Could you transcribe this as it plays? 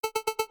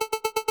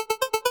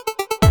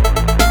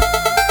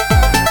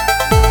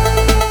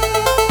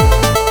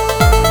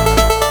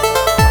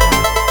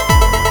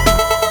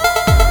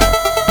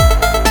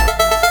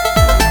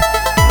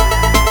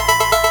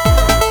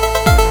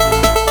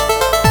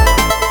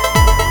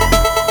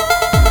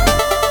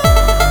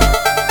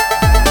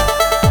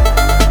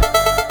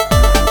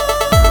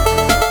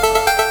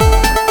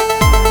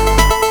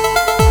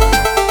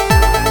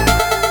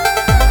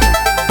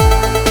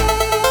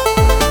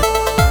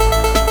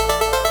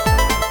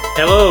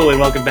Hello and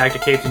welcome back to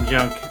Capes and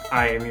Junk.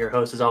 I am your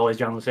host, as always,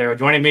 John Lucero.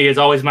 Joining me, as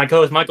always, my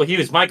co-host Michael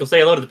Hughes. Michael, say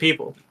hello to the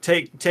people.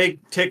 Take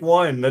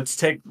one. Let's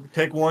take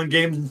one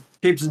game.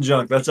 Keeps and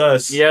junk. That's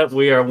us. Yep,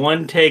 we are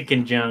one take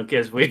and junk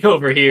as we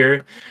over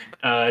here.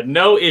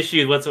 No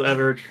issues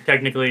whatsoever,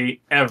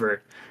 technically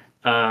ever.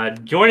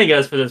 Joining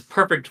us for this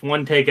perfect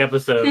one take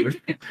episode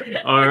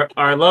are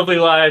our lovely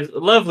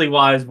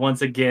wives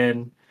once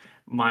again.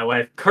 My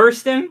wife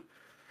Kirsten,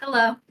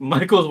 Hello.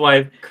 Michael's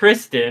wife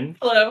Kristen.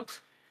 Hello.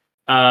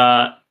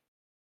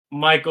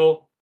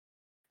 Michael,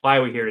 why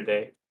are we here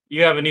today?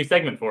 You have a new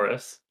segment for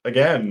us.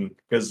 Again,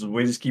 because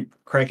we just keep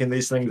cranking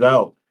these things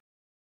out.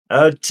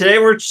 Today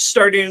we're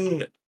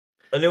starting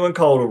a new one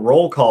called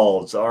Roll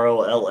Calls,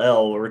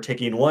 ROLL. We're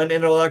taking one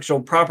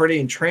intellectual property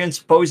and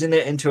transposing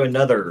it into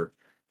another.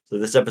 So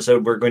this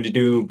episode we're going to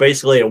do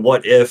basically a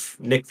what if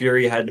Nick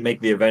Fury had to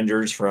make the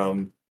Avengers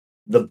from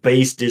the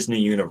base Disney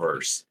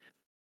universe.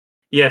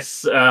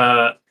 Yes,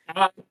 our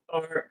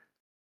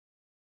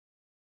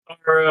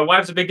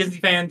wives are big Disney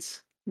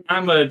fans.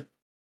 I'm an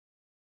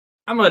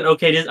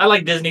okay. I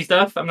like Disney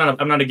stuff. I'm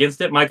not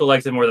against it. Michael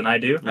likes it more than I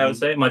do. I would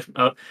say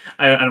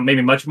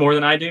maybe much more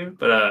than I do.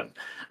 But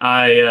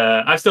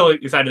I'm still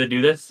excited to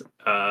do this.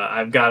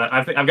 I've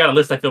got a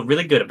list I feel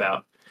really good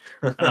about.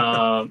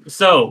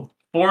 So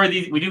for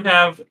these, we do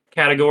have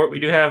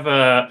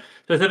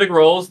specific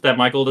roles that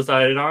Michael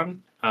decided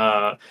on.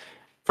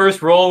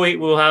 First role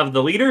we'll have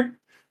the leader.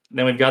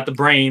 Then we've got the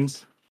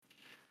brains.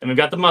 Then we've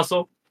got the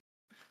muscle.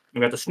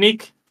 We've got the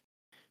sneak.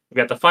 We've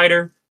got the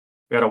fighter.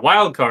 We've got a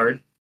wild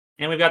card.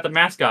 And we've got the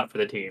mascot for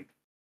the team.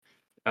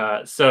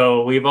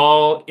 So we've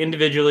all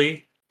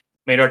individually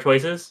made our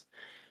choices.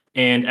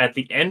 And at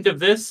the end of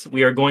this,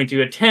 we are going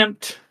to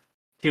attempt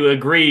to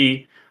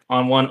agree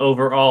on one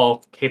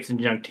overall Capes and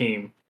Junk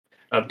team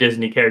of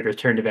Disney characters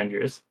turned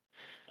Avengers,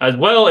 as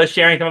well as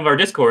sharing some of our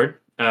Discord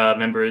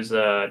members'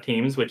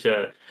 teams, which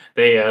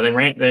they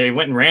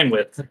went and ran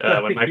with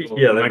when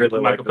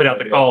Michael put out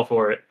the call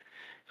for it.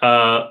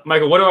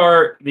 Michael, what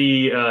are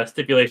the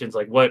stipulations?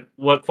 Like, what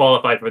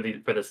qualified for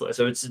this list?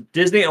 So it's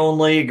Disney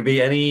only. It could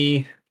be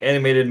any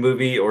animated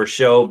movie or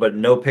show, but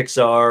no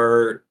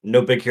Pixar,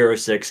 no Big Hero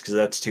 6 because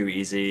that's too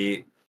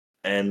easy,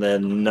 and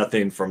then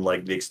nothing from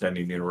like the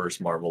extended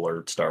universe, Marvel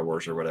or Star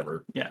Wars or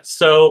whatever. Yeah.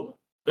 So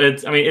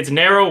it's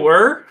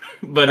narrower,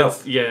 but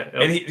it's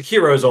and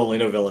heroes only,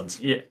 no villains.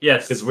 Yeah.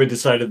 Yes. Because we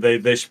decided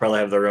they should probably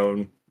have their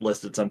own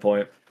list at some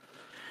point.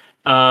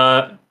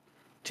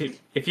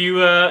 If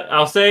you,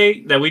 I'll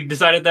say that we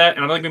decided that,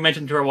 and I don't think we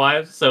mentioned to our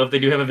wives. So if they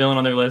do have a villain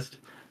on their list,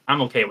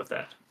 I'm okay with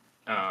that.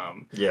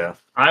 Yeah,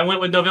 I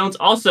went with no villains.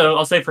 Also,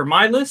 I'll say for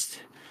my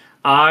list,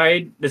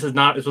 this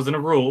wasn't a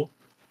rule.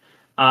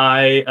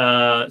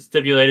 I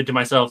stipulated to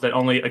myself that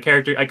only I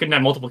couldn't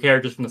have multiple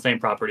characters from the same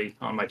property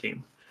on my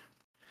team.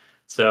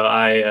 So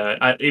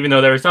I even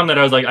though there were some that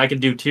I was like I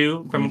could do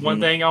two from one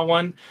thing on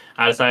one,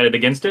 I decided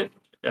against it.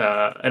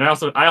 And I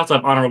also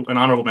have an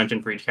honorable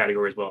mention for each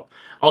category as well.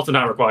 Also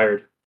not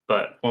required,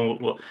 but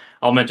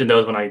I'll mention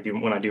those when I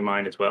do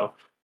mine as well.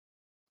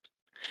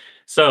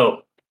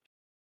 So,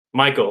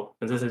 Michael,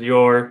 since this is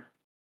your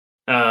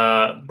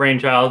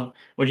brainchild,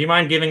 would you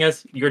mind giving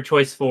us your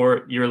choice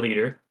for your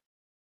leader?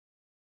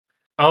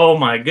 Oh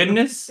my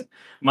goodness.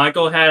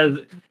 Michael has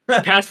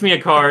passed me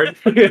a card.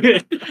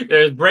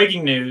 There's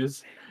breaking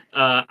news.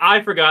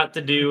 I forgot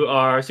to do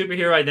our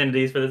superhero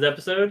identities for this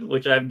episode,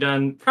 which I've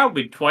done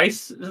probably twice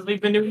since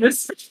we've been doing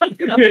this.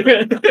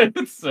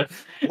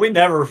 we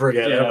never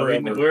forget. Yeah,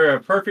 we're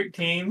a perfect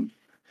team.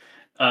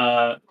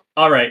 All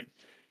right.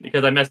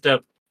 Because I messed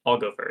up, I'll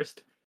go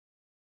first.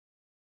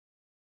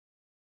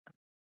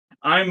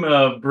 I'm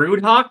a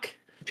Broodhawk.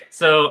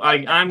 So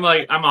I'm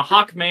a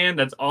hawk man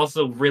that's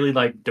also really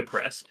like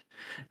depressed.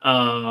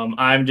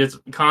 I'm just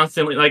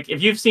constantly like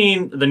if you've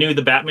seen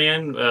the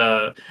Batman,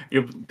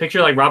 you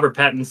picture like Robert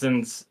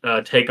Pattinson's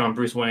take on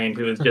Bruce Wayne,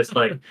 who is just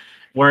like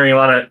wearing a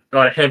lot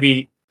of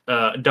heavy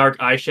dark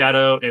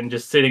eyeshadow and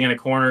just sitting in a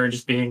corner and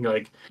just being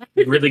like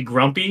really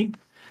grumpy.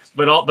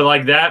 But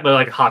like a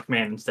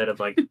Hawkman instead of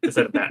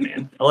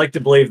Batman. I like to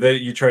believe that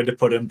you tried to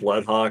put in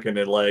Bloodhawk and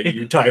it like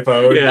you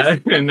typoed. Yeah,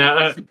 and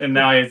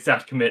now I have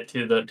to commit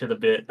to the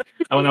bit.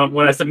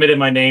 When I submitted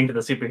my name to the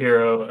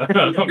superhero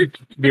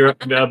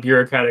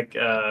bureaucratic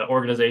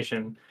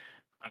organization.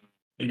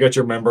 You got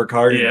your member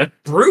card. Yeah,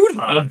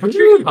 Broodhawk.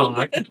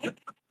 Broodhawk. And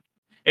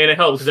it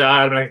helps because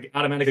I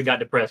automatically got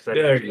depressed.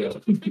 There you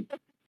go.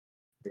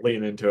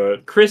 Lean into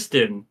it.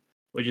 Kristen,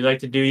 would you like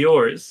to do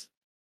yours?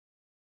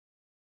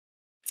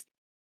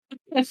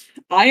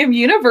 I am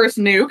Universe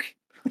Nuke.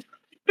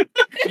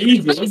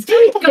 Jesus.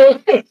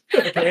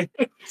 Okay.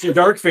 So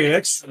Dark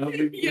Phoenix.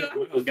 Yeah.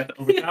 We got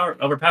the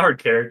overpowered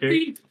character.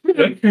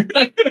 So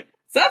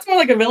that's more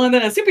like a villain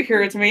than a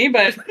superhero to me,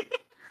 but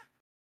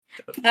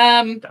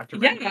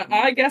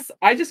I guess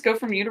I just go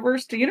from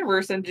universe to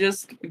universe and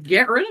just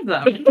get rid of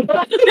them.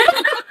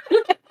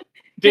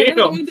 Damn.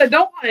 The ones I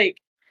don't like.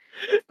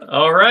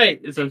 All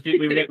right. So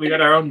we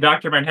got our own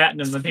Dr.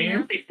 Manhattan in the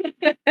team.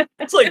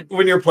 It's like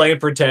when you're playing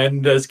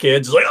pretend as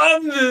kids, like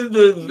I'm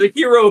the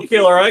hero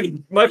killer.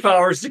 My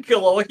power is to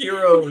kill all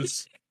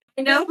heroes.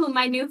 I know who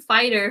my new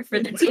fighter for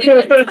the team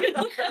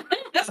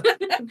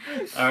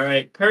is. All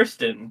right,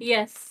 Kirsten.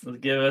 Yes.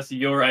 Give us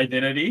your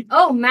identity.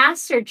 Oh,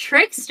 Master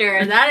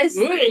Trickster. That is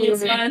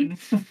fun.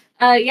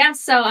 Yeah,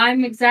 so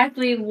I'm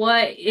exactly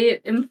what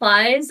it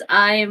implies.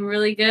 I am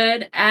really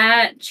good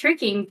at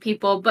tricking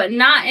people, but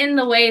not in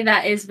the way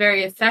that is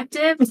very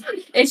effective.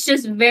 It's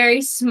just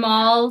very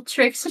small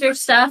trickster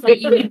stuff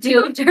that you would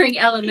do during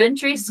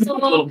elementary school.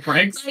 Little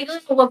pranks. Like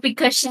little whoopee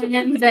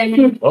cushions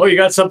and Oh, you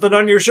got something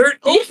on your shirt?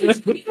 I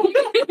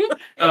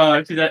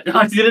see that.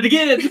 I did it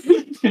again.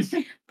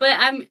 but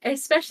I'm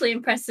especially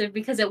impressive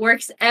because it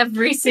works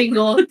every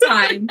single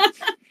time.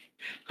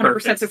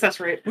 100% success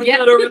rate. Put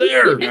that over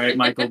there. All right,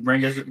 Michael,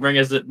 bring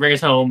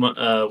us home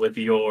with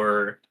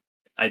your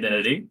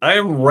identity. I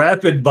am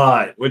Rapid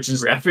Bot, which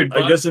is Rapid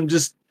I Bot? guess I'm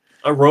just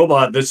a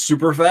robot that's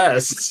super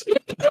fast.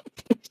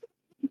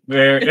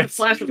 Where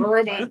Slash with a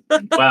robot.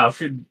 wow,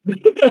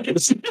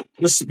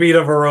 The speed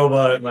of a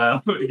robot.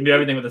 wow, you can do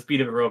everything with the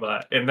speed of a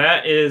robot, and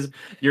that is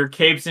your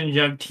Capes and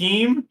Junk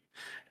team.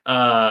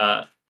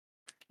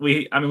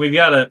 We've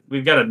got a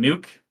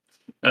nuke,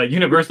 a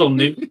universal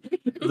nuke.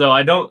 So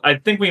I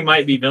think we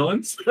might be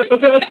villains.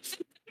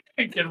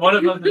 And one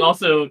of them is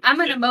also I'm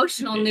an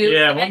emotional noob.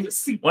 Yeah,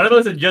 guys. one of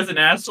us is just an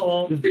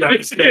asshole.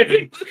 This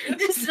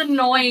is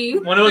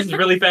annoying. One of us is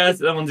really fast,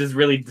 the other one's just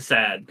really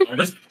sad.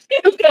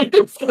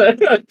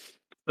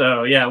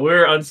 So yeah,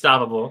 we're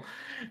unstoppable.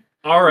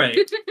 All right.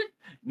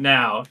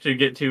 Now to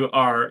get to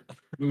our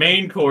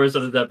main course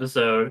of this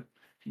episode,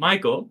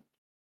 Michael,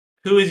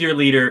 who is your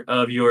leader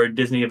of your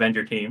Disney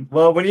Avenger team?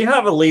 Well, when you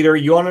have a leader,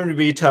 you want him to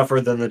be tougher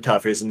than the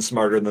toughies and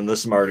smarter than the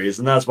smarties,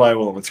 and that's why I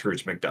went with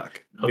Scrooge McDuck.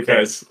 Okay.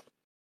 Because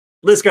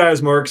this guy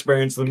has more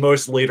experience than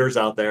most leaders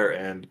out there,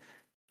 and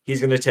he's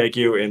going to take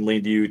you and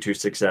lead you to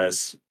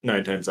success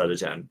 9 times out of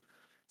 10.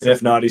 And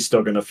if not, he's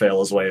still going to fail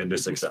his way into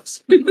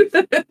success. You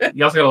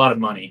also got a lot of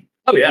money.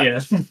 Oh,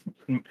 Yeah.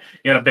 You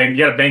got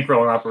a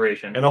bankroll an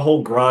operation. And a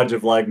whole garage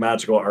of like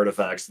magical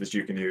artifacts that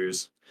you can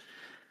use.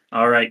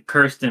 All right,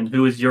 Kirsten,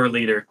 who is your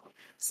leader?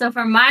 So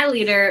for my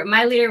leader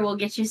will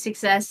get you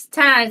success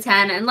 10 out of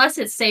 10, unless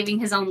it's saving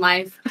his own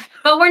life.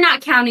 But we're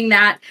not counting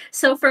that.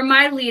 So for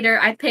my leader,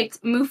 I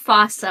picked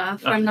Mufasa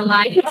from the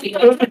Lion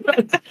King.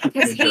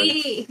 Because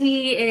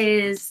he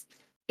is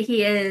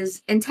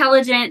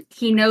intelligent.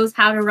 He knows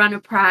how to run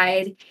a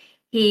pride.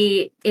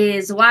 He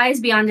is wise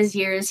beyond his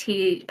years.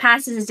 He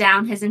passes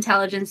down his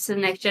intelligence to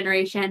the next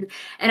generation.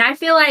 And I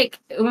feel like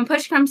when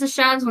push comes to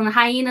shove, when the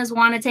hyenas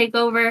want to take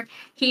over,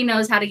 he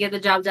knows how to get the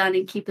job done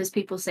and keep his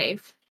people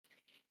safe.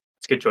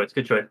 It's a good choice.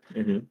 Good choice.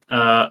 Mm-hmm.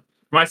 For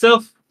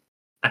myself,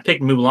 I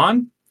picked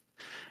Mulan.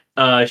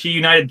 She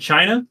united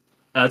China.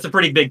 It's a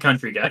pretty big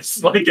country,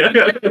 guys. Like, yeah. I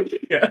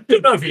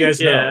don't know if you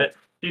guys know.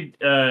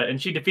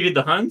 And she defeated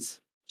the Huns.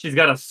 She's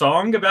got a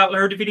song about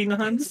her defeating the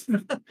Huns.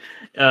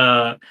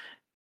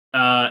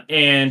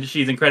 And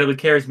she's incredibly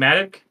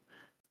charismatic.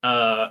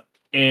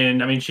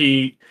 And I mean,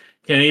 she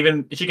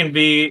can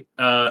be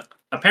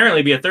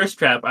apparently be a thirst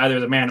trap, either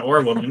as a man or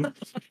a woman,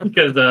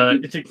 because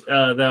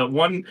the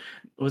one.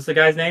 What's the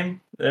guy's name?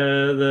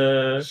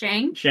 The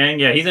Shang? Shang,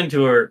 yeah, he's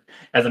into her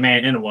as a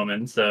man and a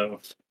woman. So,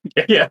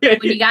 yeah. When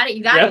you got it,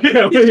 you got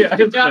it. Yeah.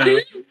 Good job.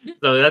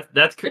 So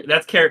that's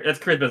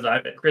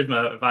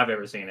charisma if I've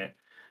ever seen it.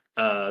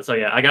 So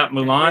yeah, I got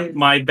Mulan.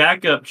 My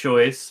backup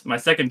choice, my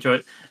second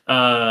choice,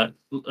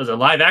 was a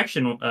live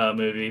action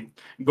movie,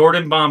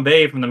 Gordon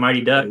Bombay from the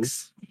Mighty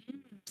Ducks,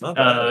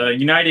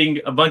 uniting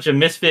a bunch of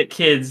misfit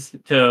kids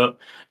to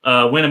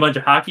win a bunch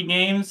of hockey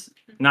games.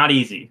 Not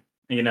easy.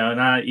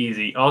 Not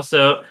easy.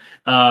 Also,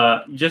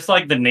 just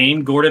like the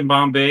name Gordon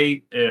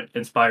Bombay, it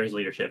inspires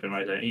leadership. In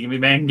my opinion, he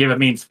can give a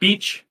mean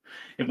speech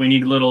if we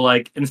need a little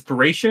like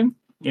inspiration.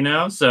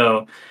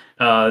 So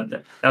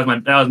that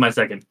was my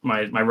second,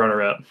 my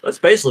runner up. That's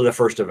basically the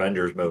first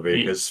Avengers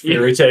movie, because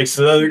Fury takes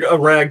a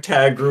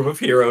ragtag group of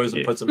heroes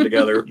and puts them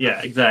together.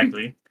 Yeah,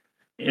 exactly.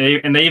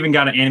 And they even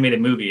got an animated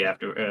movie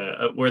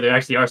after where there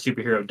actually are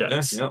superhero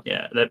ducks.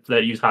 Yeah.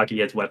 That use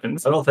hockey as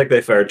weapons. I don't think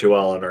they fared too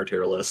well on our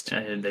tier list.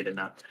 And they did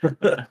not.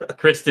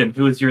 Kristen,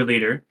 who is your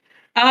leader?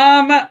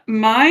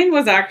 Mine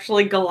was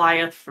actually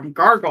Goliath from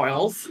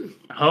Gargoyles.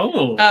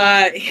 Oh,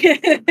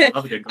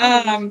 love a good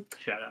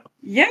Shout out.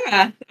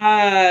 Yeah.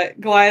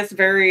 Goliath's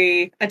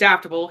very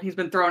adaptable. He's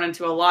been thrown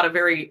into a lot of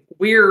very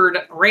weird,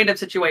 random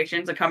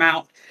situations and come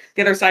out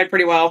the other side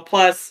pretty well.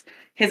 Plus,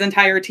 his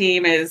entire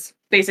team is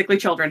basically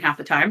children half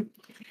the time,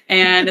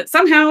 and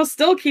somehow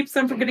still keeps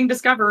them from getting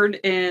discovered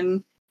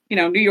in,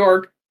 New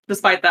York,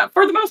 despite that,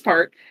 for the most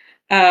part.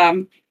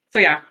 So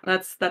yeah,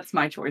 that's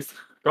my choice.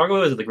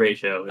 Gargoyles is a great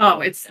show.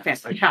 Oh, it's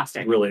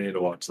fantastic. Really need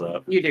to watch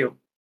that. You do.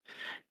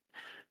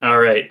 All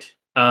right.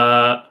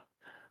 I'll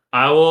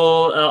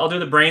do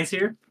the brains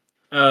here.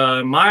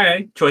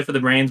 My choice for the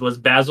brains was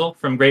Basil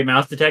from Great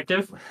Mouse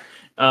Detective.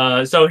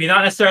 So he's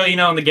not necessarily,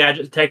 on the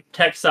gadget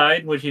tech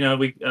side, which,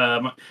 we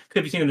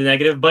could be seen in the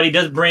negative, but he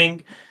does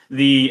bring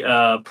the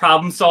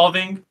problem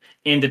solving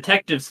in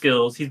detective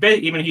skills. He's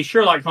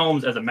Sherlock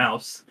Holmes as a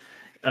mouse.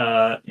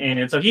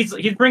 And so he's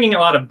bringing a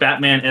lot of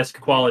Batman-esque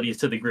qualities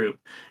to the group.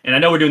 And I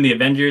know we're doing the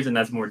Avengers, and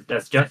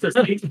that's Justice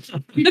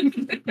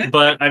League.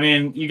 But I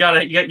mean, you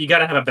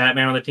gotta have a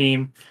Batman on the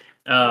team.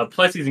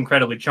 Plus, he's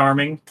incredibly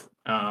charming,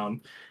 and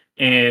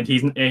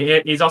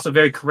he's also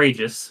very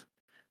courageous.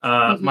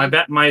 My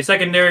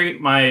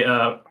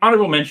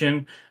honorable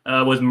mention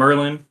was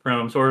Merlin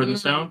from Sword of the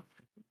Stone,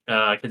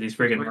 because he's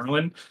friggin'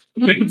 Merlin.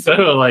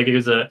 So like he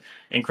was a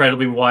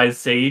incredibly wise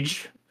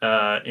sage.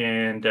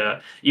 And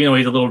he's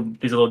a little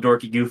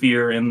dorky,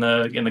 goofier in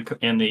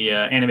the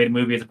animated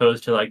movie as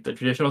opposed to like the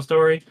traditional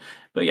story.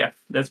 But yeah,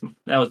 that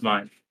was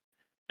mine.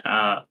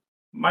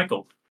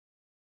 Michael.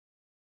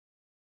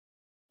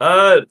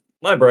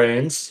 My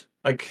brains.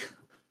 Like,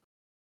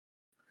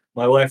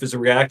 my wife is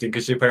reacting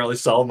because she apparently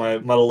saw my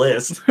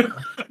list.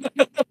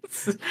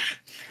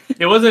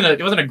 It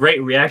wasn't a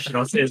great reaction.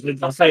 I'll say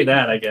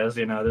that. I guess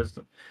there's.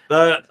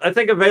 I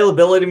think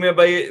availability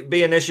may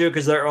be an issue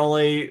because they're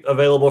only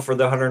available for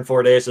the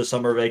 104 days of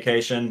summer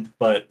vacation.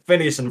 But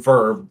Phineas and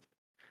Ferb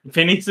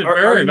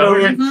are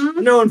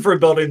known for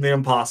building the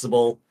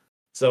impossible.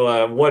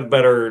 So what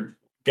better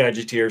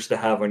gadgeteers to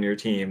have on your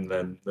team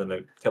than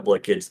a couple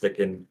of kids that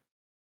can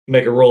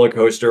make a roller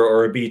coaster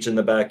or a beach in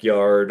the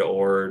backyard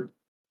or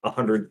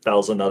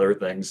 100,000 other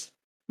things.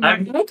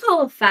 I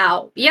call a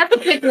foul. You have to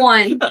pick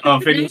one.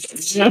 Oh,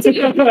 Phineas. All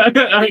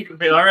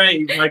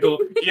right, Michael.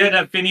 You had to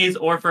have Phineas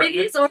or Ferb.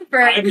 Phineas or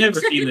Ferb. I've never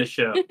seen this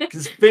show.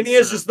 Because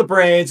Phineas is the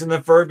brains and the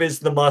Ferb is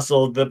the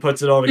muscle that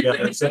puts it all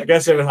together. So I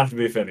guess it would have to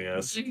be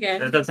Phineas. Okay.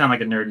 That does sound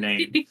like a nerd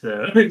name.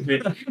 So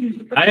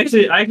I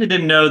actually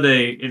didden know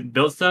they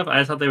built stuff. I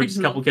just thought they were just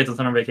a couple kids on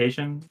summer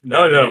vacation.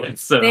 No.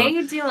 So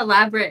They do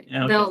elaborate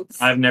builds.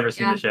 I've never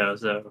seen the show,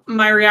 so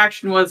My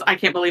reaction was, I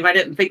can't believe I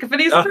didn't think of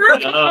Phineas and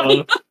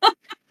Ferb.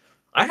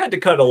 I had to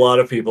cut a lot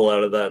of people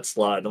out of that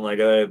slot. I'm like,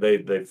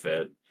 they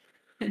fit.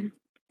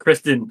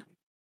 Kristen,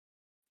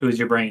 who's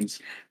your brains?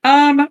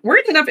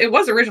 Weird enough, it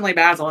was originally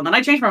Basil, and then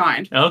I changed my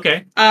mind.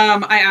 Okay.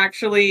 I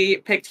actually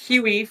picked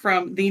Huey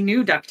from the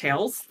new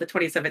DuckTales, the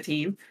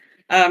 2017.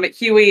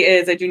 Huey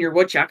is a junior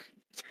woodchuck.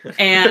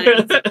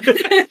 And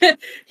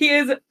he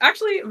is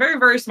actually very,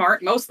 very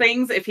smart. Most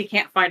things, if he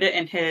can't find it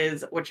in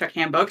his woodchuck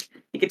handbook,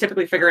 he can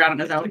typically figure it out on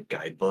his own.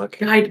 Guidebook.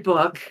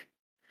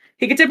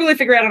 He can typically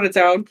figure it out on its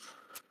own.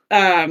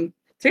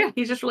 So yeah,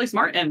 he's just really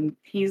smart and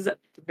he's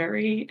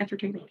very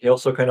entertaining. He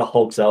also kind of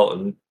hulks out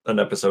in an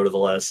episode of the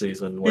last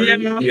season where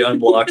Yeah. he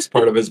unlocks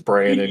part of his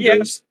brain and Yeah.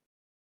 goes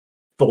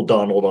full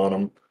Donald on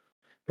him.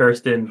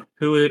 Kirsten,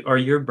 who are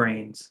your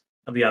brains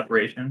of the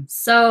operation?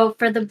 So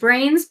for the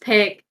brains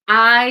pick,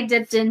 I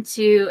dipped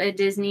into a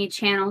Disney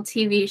Channel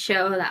TV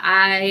show that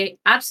I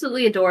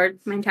absolutely adored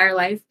my entire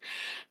life.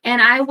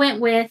 And I went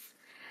with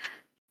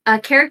a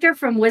character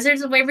from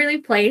Wizards of Waverly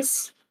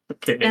Place.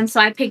 Okay. And so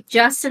I picked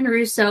Justin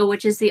Russo,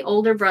 which is the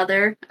older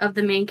brother of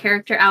the main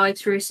character,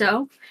 Alex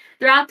Russo.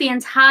 Throughout the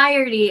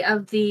entirety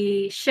of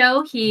the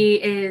show, he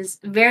is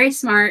very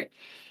smart.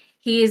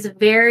 He's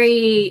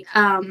very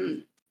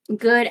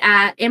good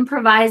at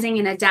improvising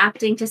and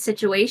adapting to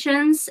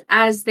situations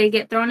as they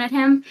get thrown at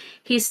him.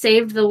 He's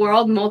saved the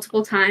world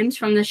multiple times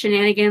from the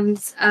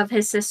shenanigans of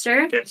his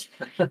sister. Yes.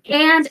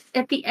 And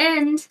at the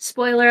end,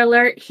 spoiler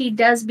alert, he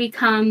does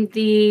become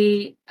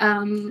the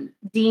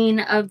dean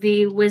of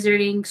the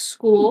wizarding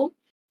school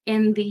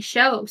in the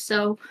show.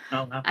 So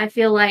Oh, wow. I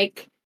feel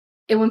like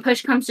when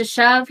push comes to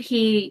shove,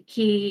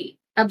 he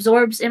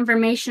absorbs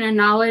information and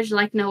knowledge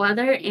like no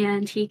other,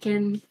 and he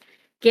can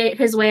get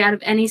his way out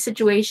of any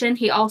situation.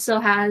 He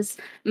also has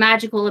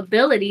magical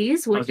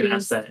abilities, I was which gonna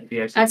ask is that. If you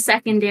a actually-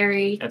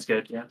 secondary That's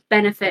good. Yeah.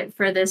 benefit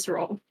for this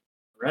role.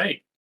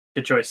 Right.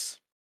 Good choice.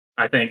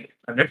 I think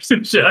I've never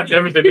seen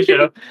the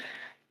show.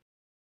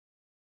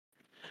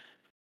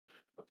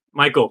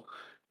 Michael,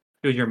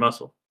 who's your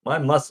muscle?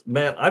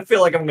 Man, I feel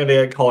like I'm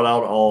gonna get called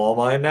out on all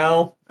mine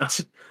now.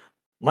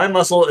 My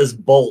muscle is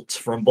Bolt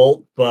from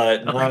Bolt,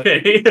 but not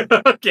Okay. with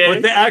Okay.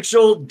 the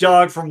actual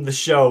dog from the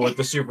show with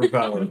the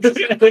superpowers.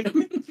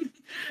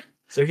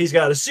 So he's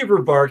got a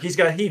super bark, he's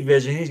got heat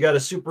vision, he's got a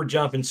super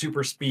jump and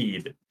super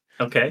speed.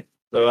 Okay.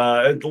 So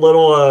a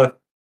little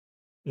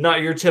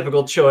not your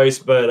typical choice,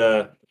 but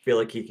I feel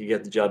like he could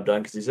get the job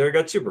done because he's already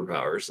got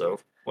superpowers. So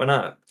why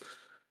not?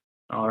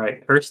 All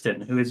right.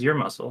 Kirsten, who is your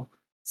muscle?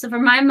 So for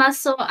my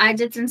muscle, I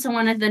dipped into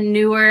one of the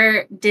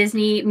newer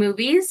Disney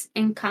movies,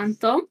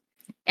 Encanto,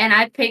 and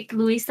I picked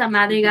Luisa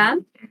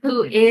Madrigal,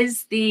 who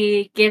is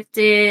the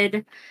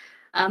gifted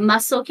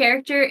muscle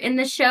character in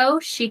the show.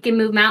 She can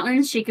move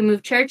mountains, she can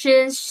move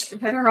churches.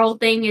 Her whole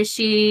thing is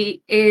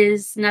she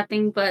is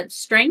nothing but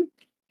strength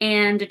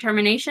and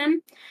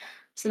determination.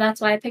 So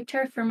that's why I picked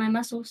her for my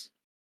muscles.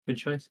 Good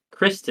choice.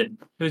 Kristen,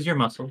 who's your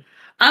muscle?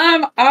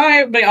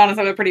 I'll be honest,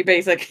 I'm pretty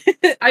basic.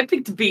 I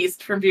picked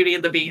Beast from Beauty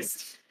and the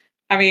Beast.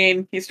 I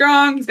mean, he's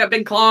strong, he's got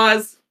big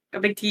claws,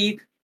 got big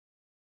teeth,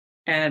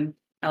 and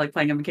I like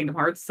playing him in Kingdom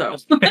Hearts, so.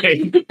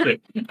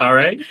 All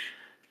right.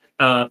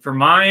 For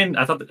mine,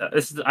 I thought I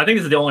think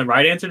this is the only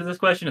right answer to this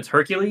question. It's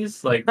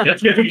Hercules. Like,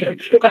 that's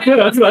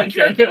like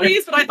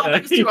Hercules, but I thought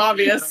that was too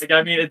obvious. Like,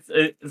 I mean,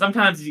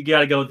 sometimes you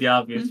gotta go with the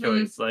obvious Mhm.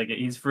 choice. Like,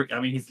 he's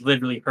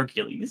literally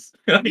Hercules.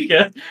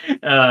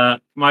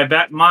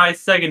 My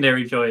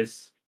secondary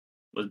choice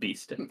was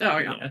Beast. Oh,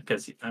 yeah.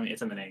 Because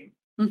it's in the name.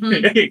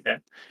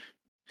 Mhm.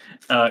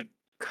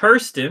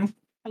 Kirsten,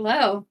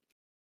 Hello.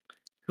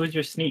 who's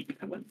your sneak?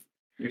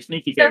 Your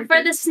sneaky So character.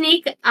 for the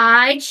sneak,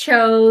 I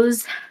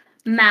chose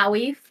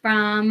Maui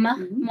from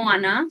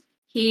Moana.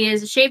 He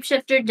is a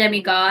shapeshifter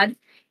demigod,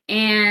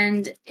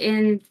 and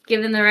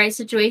given the right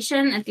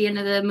situation, at the end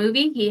of the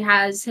movie, he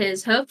has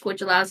his hook,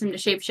 which allows him to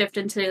shapeshift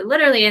into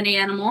literally any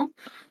animal,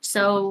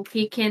 so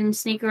he can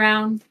sneak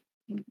around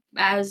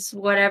as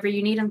whatever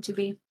you need him to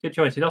be. Good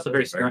choice. He's also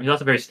very strong. He's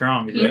also very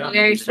strong. He's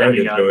very He's a strong. Good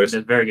demigod. choice. It's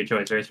a very good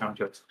choice. Very strong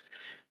choice.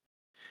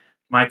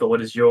 Michael,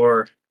 what is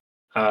your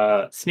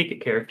sneak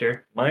it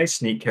character? My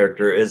sneak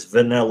character is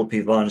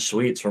Vanellope Von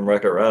Schweetz from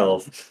Wreck-It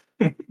Ralph.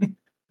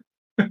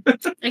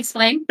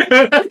 Explain.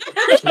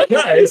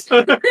 Guys,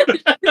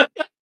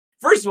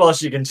 first of all,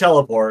 she can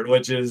teleport,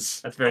 which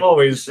is That's very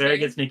always very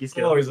good sneaky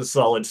skill. always a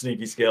solid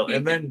sneaky skill.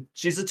 And then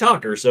she's a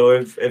talker, so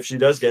if she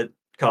does get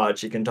caught,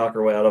 she can talk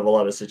her way out of a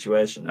lot of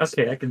situations.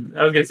 Okay, I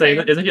was gonna say,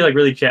 isn't she like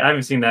really chat? I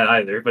haven't seen that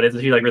either, but isn't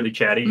she like really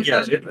chatty?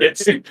 Yeah.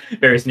 It's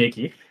very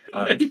sneaky.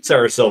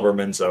 Sarah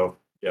Silverman, so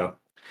yeah.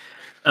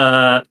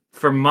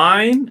 For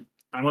mine,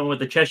 I went with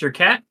the Cheshire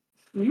Cat.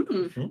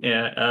 Mm.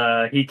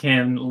 Yeah, he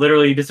can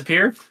literally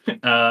disappear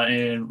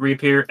and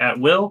reappear at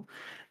will.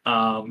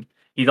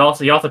 He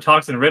also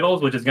talks in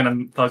riddles, which is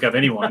gonna fuck up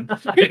anyone.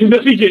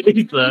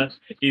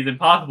 He's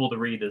impossible to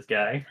read, this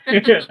guy.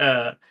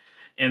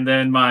 And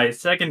then my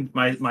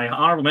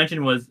honorable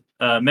mention was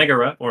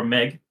Megara or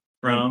Meg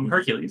from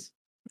Hercules.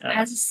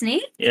 As a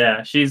sneak?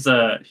 Yeah, she's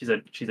a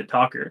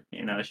talker.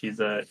 She's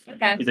a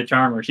Okay.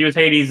 charmer. She was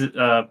Hades'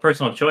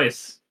 personal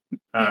choice.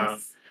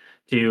 Yes.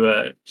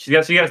 She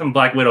got some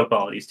Black Widow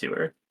qualities to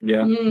her. Yeah.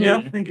 Mm. Yeah,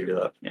 I can give you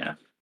that. Yeah,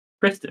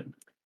 Kristen.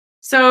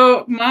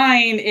 So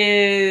mine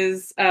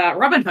is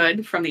Robin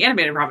Hood from the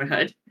animated Robin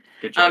Hood.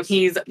 Good choice.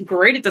 He's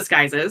great at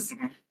disguises.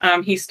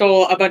 He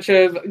stole a bunch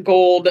of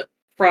gold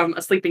from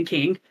a sleeping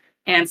king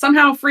and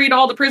somehow freed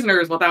all the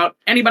prisoners without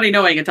anybody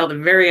knowing until the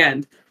very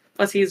end.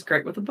 Plus, he's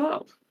great with a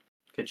bow.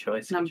 Good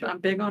choice. And Good choice. I'm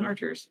big on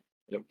archers.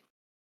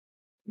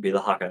 Be the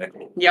Hawkeye.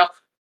 Yep.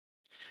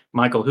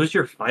 Michael, who's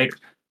your fighter?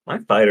 My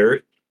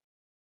fighter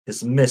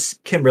is Miss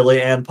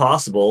Kimberly Ann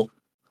Possible,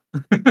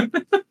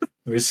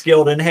 who is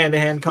skilled in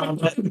hand-to-hand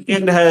combat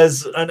and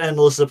has an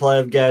endless supply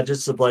of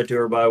gadgets supplied to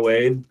her by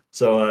Wade.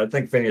 So I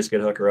think Phineas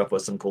could hook her up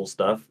with some cool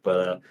stuff.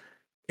 But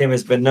Kim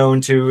has been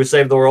known to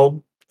save the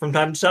world from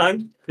time to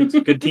time.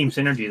 Good team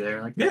synergy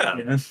there. Like that,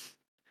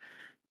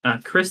 Yeah.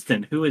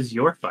 Kristen, who is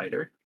your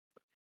fighter?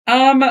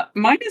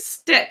 Mine is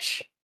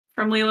Stitch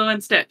from Lilo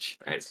and Stitch.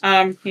 Nice.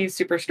 He's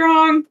super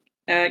strong.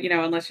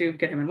 Unless you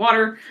get him in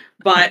water,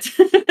 but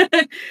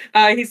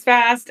he's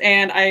fast,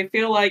 and I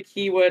feel like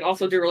he would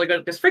also do really good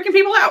at just freaking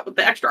people out with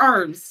the extra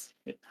arms.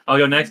 I'll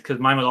go next because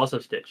mine was also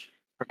Stitch.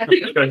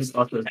 He's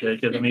also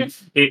Stitch. 'Cause, I mean,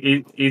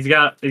 he's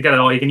got it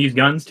all. He can use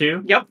guns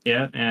too. Yep.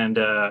 Yeah, and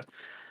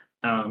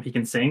he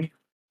can sing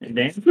and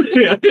dance.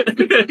 yeah.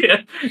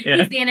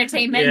 He's the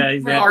entertainment. Yeah,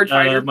 he's Large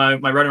fighter. my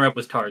runner-up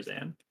was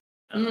Tarzan.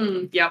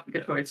 Yep,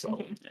 good choice.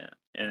 Yeah.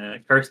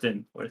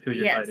 Kirsten, who's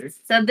your fighter? Yes.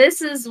 So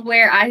this is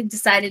where I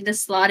decided to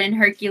slot in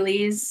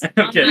Hercules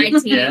on Okay. my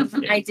team. Yeah.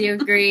 I do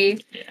agree.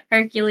 Yeah.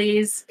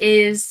 Hercules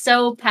is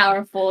so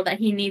powerful that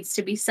he needs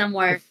to be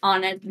somewhere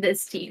on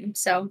this team.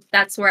 So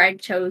that's where I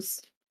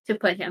chose to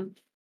put him.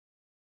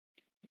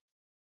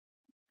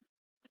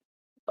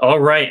 All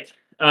right.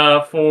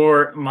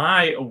 For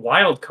my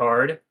wild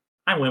card,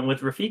 I went with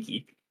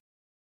Rafiki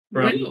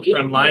from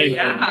Lion King.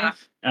 Yeah.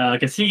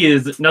 Because he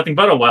is nothing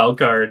but a wild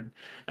card.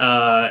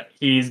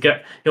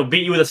 He'll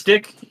beat you with a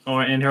stick,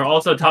 and he'll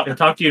also talk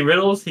to you in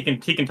riddles. He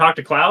can talk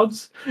to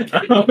clouds.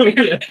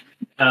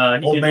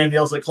 Old man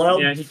yells at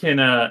cloud. Yeah,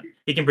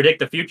 he can predict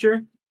the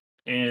future,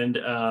 and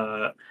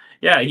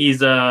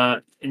he's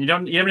and you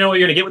never know what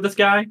you're gonna get with this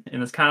guy,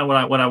 and that's kind of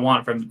what I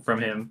want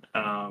from him.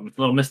 A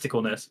little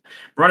mysticalness.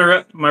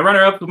 My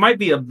runner up, who might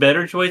be a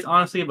better choice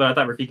honestly, but I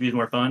thought Rafiki was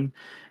more fun.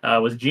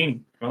 Was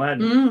Genie from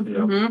Aladdin.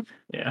 Mhm.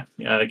 Yeah,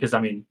 because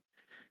I mean,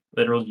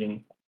 literal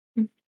Genie.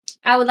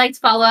 I would like to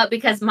follow up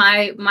because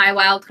my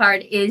wild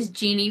card is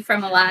Genie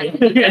from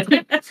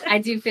Aladdin. I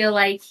do feel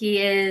like he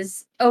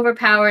is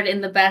overpowered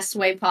in the best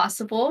way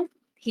possible.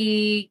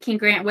 He can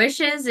grant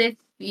wishes if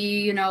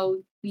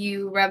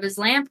you rub his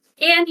lamp,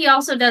 and he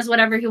also does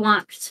whatever he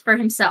wants for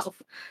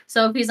himself.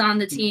 So if he's on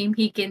the team,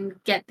 he can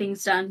get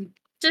things done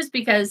just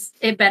because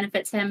it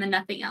benefits him and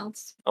nothing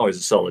else. Always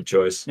a solid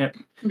choice. Yep.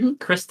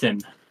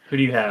 Kristen, who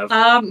do you have?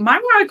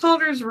 My wild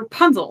card is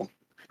Rapunzel.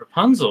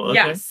 Rapunzel.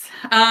 Okay.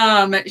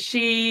 Yes.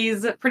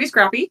 She's pretty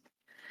scrappy.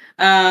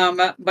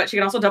 But she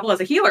can also double as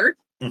a healer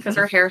because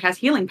her hair has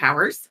healing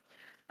powers.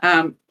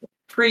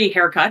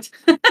 Pre-haircut.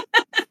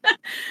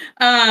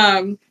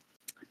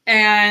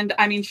 And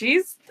I mean,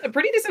 she's a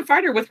pretty decent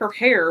fighter with her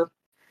hair.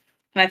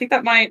 And I think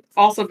that might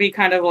also be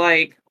kind of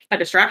like a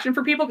distraction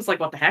for people because, like,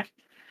 what the heck?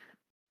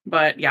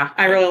 But yeah,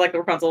 I really like the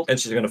Rapunzel. And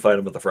she's gonna fight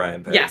him with a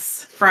frying pan.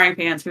 Yes, frying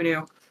pans. Who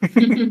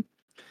knew?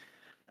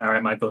 All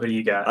right, Michael, who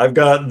you got? I've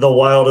got the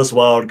wildest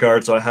wild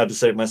card, so I had to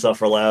save myself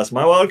for last.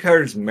 My wild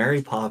card is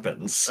Mary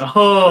Poppins.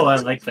 Oh, I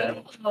like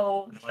that.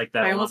 Oh, I like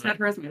that. I a almost lot. had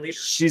her as my leader.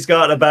 She's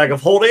got a bag of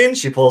holding.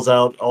 She pulls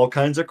out all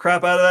kinds of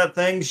crap out of that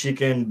thing. She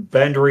can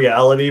bend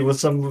reality with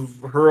some of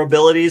her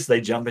abilities. They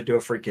jump into a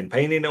freaking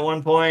painting at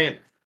one point.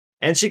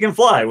 And she can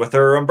fly with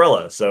her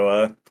umbrella.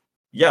 So,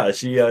 yeah,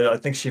 I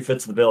think she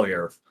fits the bill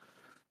here.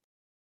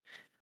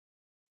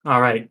 All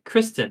right,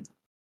 Kristen.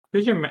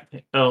 Who's your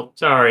oh,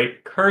 sorry,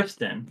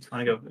 Kirsten. I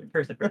want to go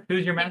Kirsten.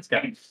 Who's your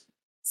mascot?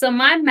 So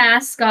my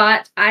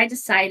mascot, I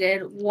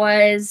decided,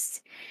 was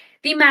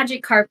the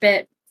magic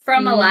carpet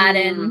from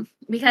Aladdin.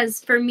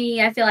 Because for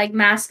me, I feel like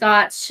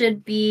mascots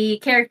should be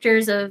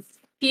characters of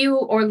few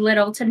or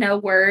little to no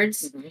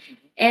words.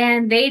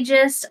 And they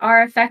just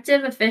are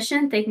effective,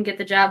 efficient. They can get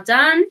the job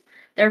done.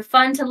 They're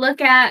fun to look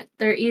at.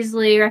 They're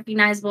easily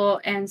recognizable.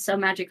 And so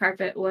magic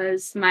carpet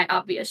was my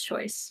obvious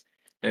choice.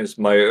 It was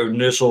my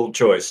initial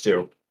choice,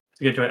 too.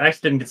 It's a good choice. I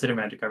actually didn't consider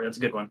Magic Carpet. That's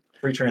a good one.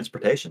 Free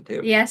transportation, too.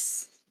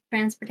 Yes,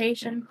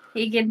 transportation.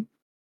 He could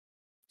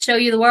show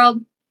you the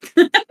world.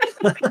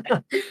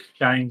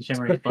 Shining,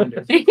 shimmering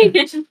splendor.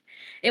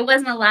 It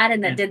wasn't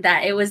Aladdin that did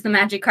that. It was the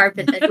magic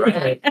carpet that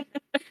did that.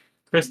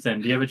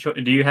 Kristen, do you have a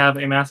do you have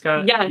a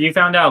mascot? Yes. You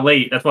found out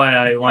late. That's why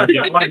I want to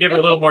give her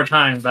a little more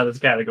time about this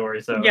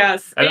category. So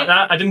Yes.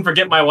 I didn't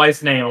forget my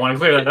wife's name. I want to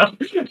clear that up.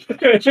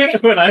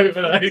 when I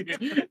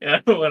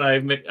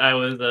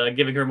was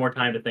giving her more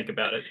time to think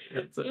about it.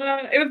 It was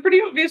a pretty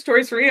obvious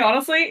choice for me,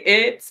 honestly.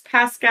 It's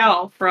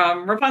Pascal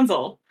from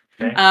Rapunzel.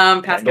 Okay.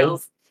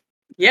 Pascal's.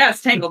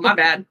 Yes, Tangled. My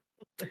bad.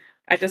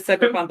 I just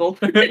said Rapunzel.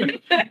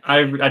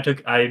 I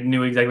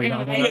knew exactly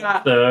what you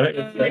Yeah.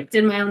 so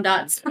Did my own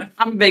dots.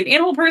 I'm a big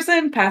animal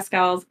person.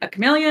 Pascal's a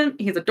chameleon.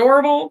 He's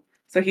adorable,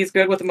 so he's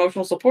good with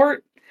emotional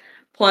support.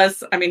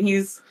 Plus, I mean,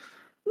 he's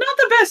not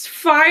the best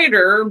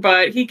fighter,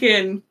 but he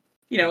can,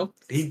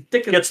 He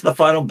gets the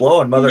final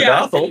blow on Mother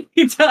Gothel.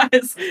 He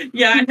does.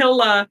 Yeah, and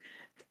he'll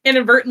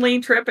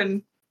inadvertently trip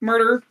and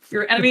murder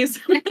your enemies.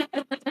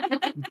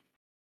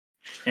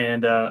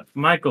 And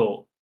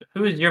Michael,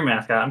 who is your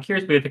mascot? I'm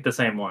curious if we picked the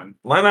same one.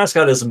 My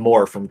mascot is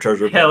Moore from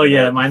Treasure Planet. Hell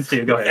yeah, mine's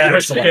too. Go ahead.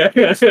 Excellent.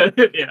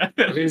 Yeah.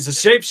 He's a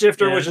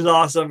shapeshifter, Yeah. which is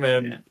awesome,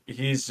 and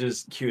he's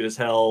just cute as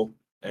hell.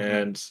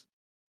 And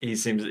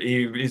he's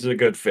a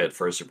good fit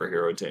for a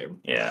superhero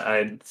team. Yeah,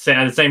 I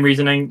had the same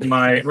reasoning.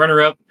 My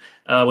runner-up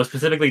was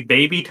specifically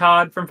Baby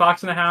Todd from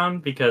Fox and the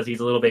Hound because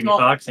he's a little baby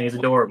fox and he's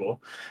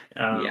adorable.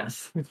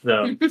 Yes.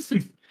 So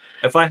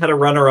If I had a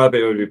runner-up,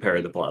 it would be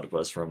Perry the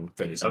Platypus from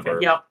Phineas and Okay.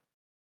 Ferb. Yep.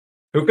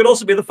 Who could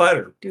also be the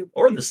fighter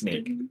or the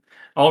sneak.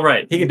 all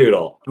right, He can do it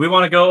all. do we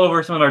want to go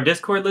over some of our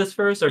Discord lists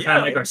first, or kind Yeah,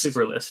 of make our let's-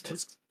 super list?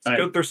 Let's All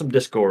go right. through some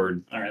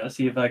Discord. All right, let's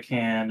see if I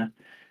can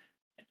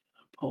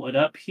pull it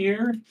up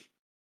here.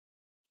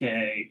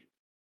 Okay.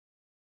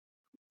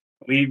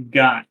 We've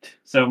got,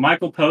 so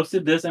Michael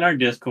posted this in our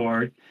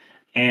Discord.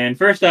 And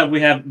first up, we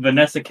have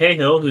Vanessa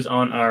Cahill, who's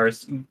on our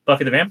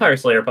Buffy the Vampire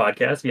Slayer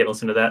podcast. If you haven't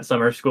listened to that,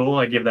 Summer School,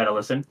 I give that a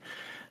listen.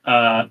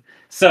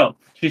 So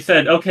she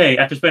said, okay,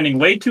 after spending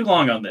way too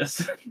long on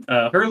this,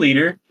 her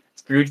leader,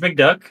 Scrooge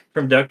McDuck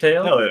from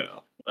DuckTales. Hell yeah.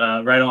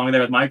 Right along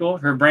there with Michael.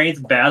 Her brain's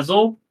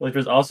Basil, which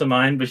was also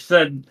mine, but she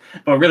said,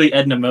 well, really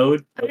Edna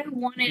Mode. I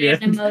wanted Yeah.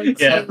 Edna Mode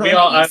too.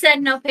 Yeah, You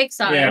said no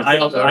Pixar. Yeah,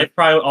 I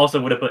probably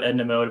also would have put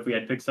Edna Mode if we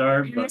had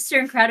Pixar. And But, Mr.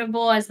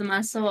 Incredible as the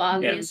muscle,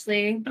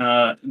 obviously.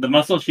 the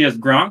muscle, she has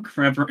Gronk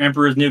from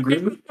Emperor's New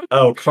Groove.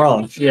 Oh,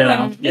 Kronk.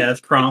 Yeah,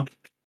 it's Kronk.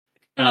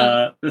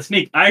 The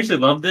sneak, I actually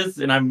love this,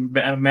 and I'm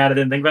mad I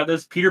didn't think about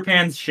this. Peter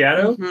Pan's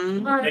shadow.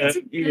 Mhm. Oh, that's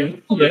a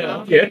good one.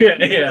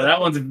 Yeah. That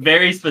one's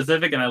very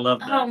specific, and I love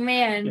that. Oh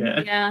man,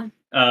 Yeah.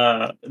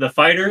 yeah. The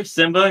fighter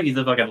Simba, he's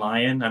a fucking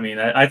lion. I mean,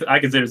 I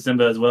consider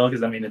Simba as well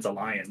because I mean it's a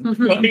lion.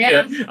 Like,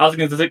 Yeah. I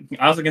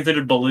also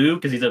considered Baloo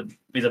because he's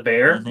a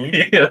bear.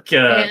 Like,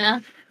 Yeah.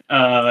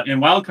 And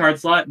wild card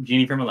slot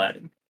Genie from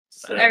Aladdin.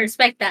 So, I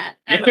respect that.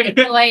 I like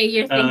the way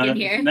you're thinking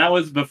here. that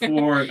was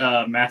before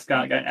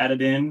mascot got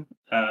added in.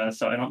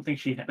 So I don't think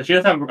but she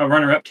does have a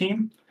runner-up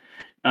team.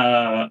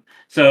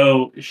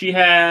 So she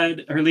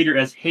had her leader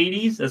as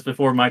Hades. That's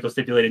before Michael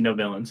stipulated no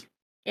villains.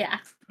 Yeah.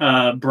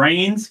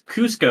 Brains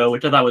Cusco,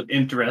 which I thought was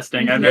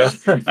interesting. I Yeah.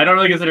 don't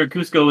really consider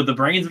Cusco with the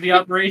brains of the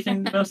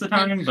operation most of the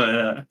time,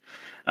 but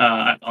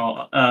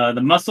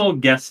the muscle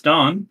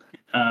Gaston,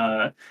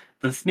 the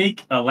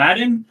sneak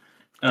Aladdin,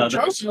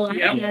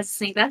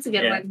 Sneak. That's a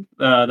good one.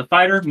 the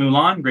fighter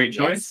Mulan, great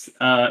choice.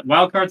 Yes.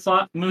 Wild card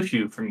slot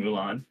Mushu from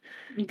Mulan.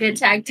 Good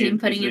tag team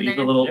putting in He's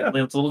there. a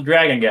little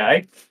dragon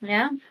guy.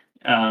 Yeah.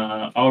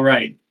 All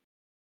right.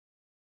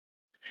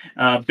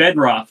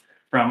 Bedroth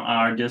from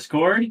our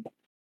Discord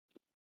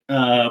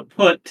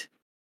put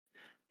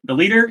the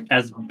leader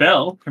as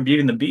Belle from Beauty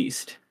and the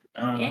Beast.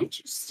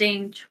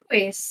 Interesting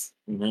choice.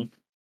 Mhm.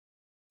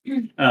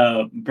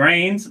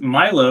 Brains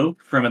Milo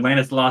from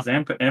Atlantis: The Lost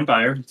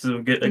Empire. So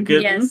a good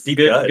Yes. Deep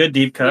cut. good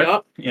deep cut.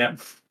 Yup. Yeah.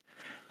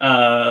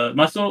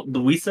 Muscle,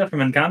 Luisa from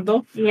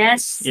Encanto.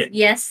 Yes. Yeah.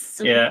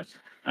 Yes. Yeah.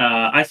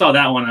 I saw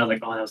that one. I was like,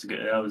 oh, that was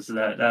good. That was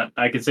that.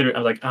 I consider. I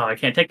was like, oh, I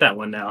can't take that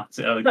one now.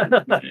 So,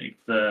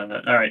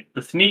 all right,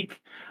 the sneak,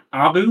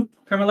 Abu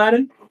from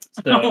Aladdin.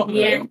 So,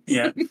 Yeah.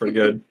 yeah, Pretty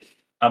good.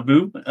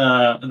 Abu.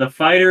 The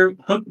fighter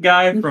hook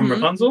guy from Mhm.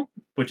 Rapunzel,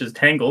 which is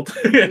Tangled.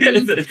 They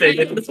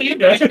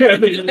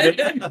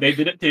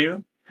did it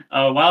too.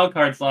 Wild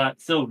card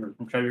slot, Silver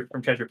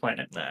from Treasure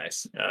Planet.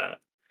 Nice.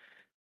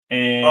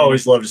 And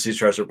Always love to see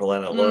Treasure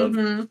Planet live.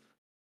 Mhm.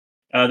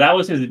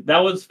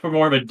 that was for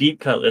more of a deep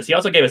cut list. He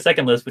also gave a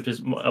second list, which is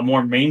a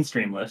more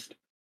mainstream list.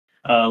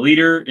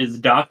 Leader is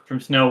Doc from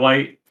Snow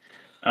White.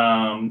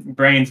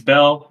 Brains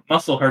Belle,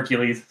 Muscle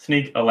Hercules,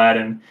 Sneak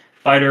Aladdin,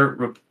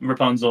 Fighter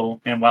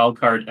Rapunzel, and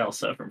Wildcard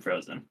Elsa from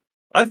Frozen.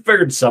 I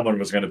figured someone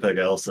was going to pick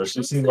Elsa.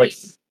 She seemed like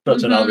Sweet.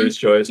 such an Mhm. obvious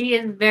choice. She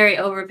is very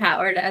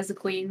overpowered as a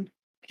queen.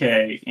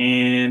 Okay,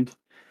 and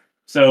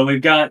so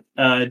we've got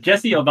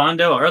Jessie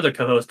Obando, our other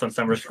co-host on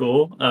Summer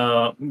School.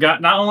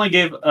 Got not only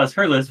gave us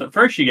her list, but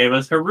first she gave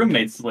us her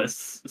roommates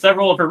lists,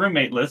 several of her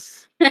roommate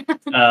lists.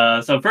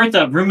 So first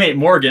up, roommate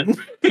Morgan,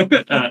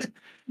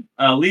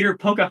 leader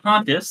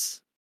Pocahontas,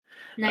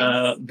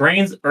 Nice.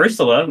 Brains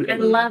Ursula. I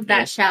love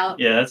that shout.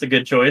 Yeah, that's a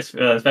good choice.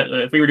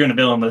 If we were doing a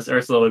villain list,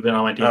 Ursula would have been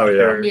on my team Oh, for yeah.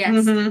 sure.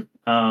 Yes.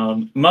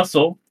 Mhm.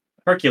 Muscle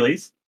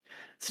Hercules,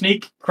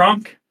 Sneak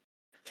Kronk,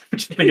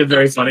 which I think is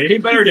very funny. He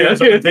better do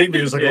some theme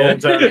music all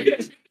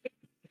the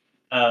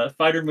time.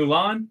 Fighter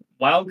Mulan,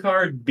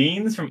 Wildcard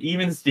Beans from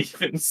Even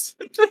Stevens,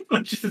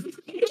 which is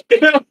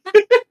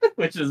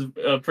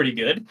pretty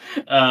good.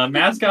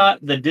 Mascot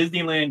the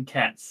Disneyland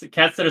cats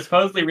that are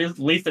supposedly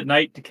released at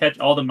night to catch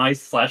all the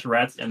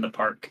mice/rats in the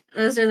park.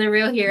 Those are the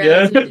real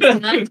heroes.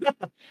 Yeah.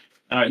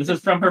 All right, this is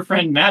from her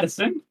friend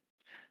Madison.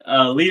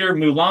 Leader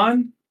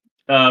Mulan.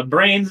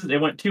 Brains, they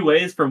went two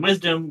ways. For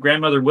wisdom,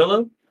 Grandmother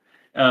Willow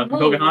from Whoa.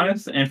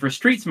 Pocahontas, and for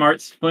street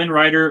smarts, Flynn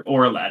Rider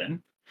or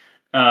Aladdin.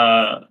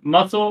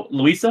 Muscle,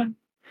 Louisa.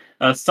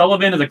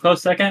 Sullivan is a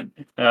close second.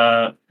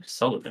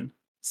 Sullivan.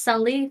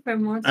 Sully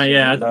from Monster.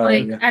 Yeah.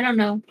 Like, I don't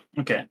know.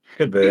 Okay.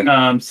 Could be.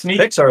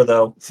 Sneak Pixar,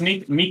 though.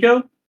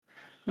 Miko,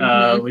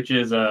 Mhm. which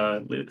is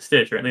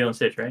Stitch, right? Lilo and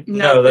Stitch, right?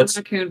 No, that's-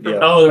 raccoon. yeah.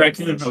 Oh, the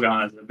raccoon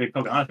Pocahontas. A big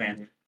Pocahontas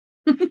fan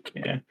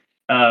here.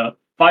 Yeah.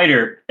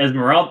 Fighter,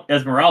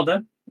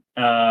 Esmeralda.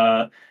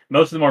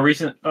 Most of the more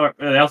recent,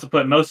 they also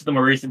put most of the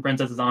more recent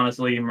princesses,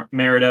 honestly.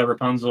 Merida,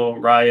 Rapunzel,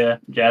 Raya,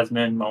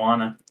 Jasmine,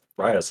 Moana.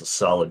 Raya's a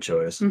solid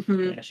choice.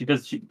 Mhm.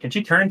 Yeah, can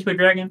she turn into a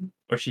dragon?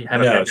 Or she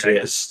have a No, pet she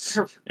dragon? is.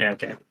 Yeah,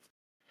 okay.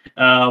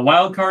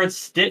 Wild card,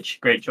 Stitch,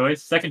 great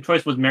choice. Second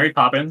choice was Mary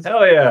Poppins.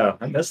 Hell yeah,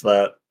 I missed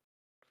that.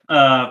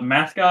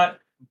 Mascot,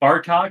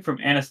 Bartok from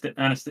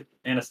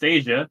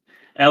Anastasia.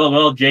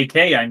 LOL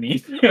JK, I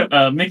mean.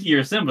 Mickey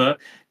or Simba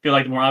feel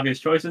like the more obvious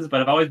choices,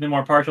 but I've always been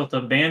more partial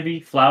to Bambi,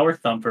 Flower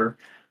Thumper,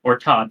 or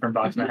Todd from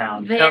Box and the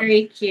Hound.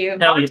 Very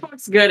cute. Hell yeah.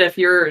 Bartok's good if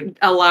you're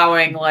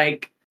allowing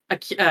like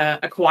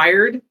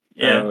acquired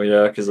Yeah. Oh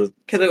yeah, because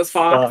because it was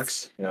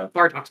Fox. Yeah.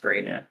 Bartok's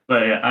great. Yeah,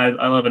 but yeah, I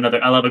love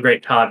a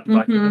great Todd. From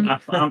Box and the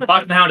Hound.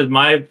 Box and the Hound is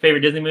my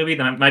favorite Disney movie.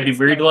 That might be It's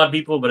weird good. to a lot of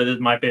people, but it is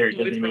my favorite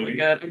It's Disney really movie.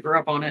 good. I grew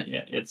up on it.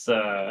 Yeah, it's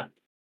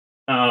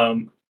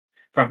from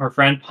her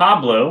friend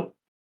Pablo.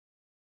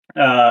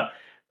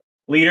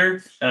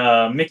 Leader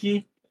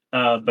Mickey,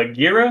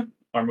 Bagheera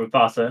or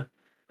Mufasa.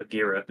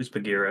 Bagheera. Who's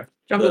Bagheera?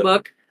 Jungle The-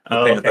 Book.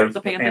 Oh, Panther. okay.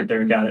 The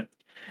Panther. Got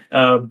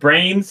it.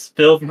 Brains,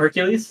 Phil from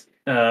Hercules.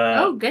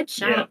 Oh, good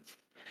shout.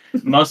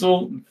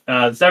 Muscle,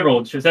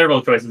 several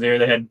choices here.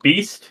 They had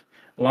Beast,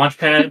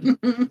 Launchpad,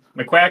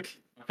 McQuack.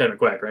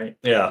 McQuack, right?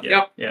 Yeah.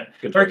 Yep. Yeah.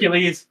 Good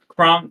Hercules,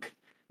 Kronk,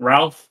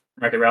 Ralph,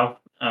 Wreck-It Ralph,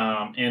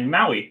 and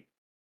Maui.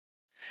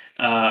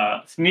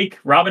 Sneak,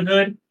 Robin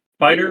Hood,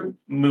 Fighter,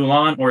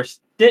 Mulan, or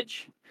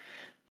Stitch.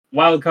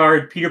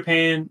 Wildcard, Peter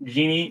Pan,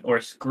 Genie, or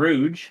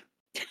Scrooge.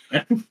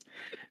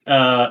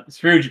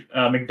 Scrooge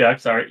McDuck,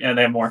 sorry. And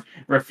they have more.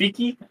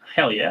 Rafiki,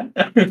 hell yeah.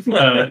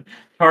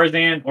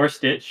 Tarzan or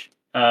Stitch.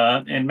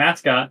 And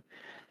mascot.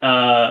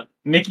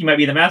 Mickey might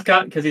be the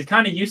mascot because he's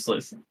kind of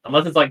useless.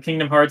 Unless it's like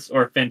Kingdom Hearts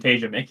or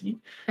Fantasia Mickey.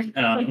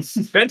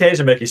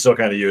 Fantasia Mickey's still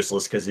kind of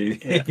useless because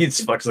he Yeah. he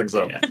fucks things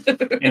up. Yeah.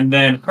 And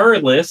then her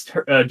list,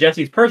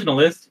 Jessie's personal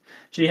list,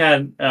 she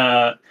had,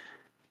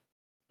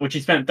 which she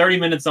spent 30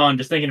 minutes on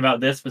just thinking about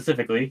this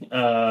specifically.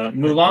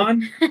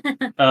 Mulan,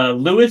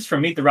 Lewis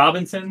from Meet the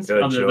Robinsons,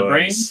 Good the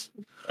Brain. choice.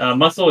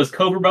 Muscle is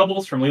Cobra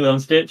Bubbles from Lilo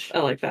and Stitch. I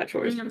like that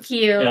choice.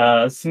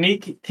 Cute.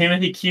 Sneak,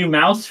 Timothy Q.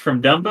 Mouse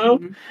from Dumbo.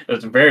 Mhm. It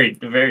was a very,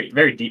 very,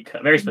 very deep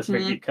cut, very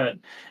specific Mhm. deep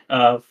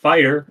cut.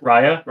 Fighter,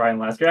 Raya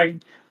and the Last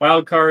Dragon.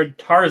 Wild card,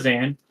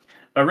 Tarzan.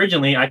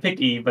 Originally, I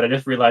picked Eve, but I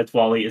just realized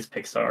Wally is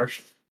Pixar.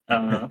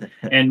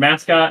 And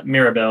mascot,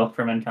 Mirabelle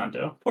from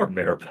Encanto. Poor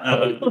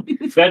Mirabelle.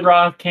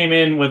 Bedrock came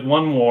in with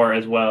one more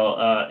as well,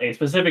 a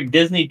specific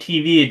Disney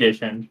TV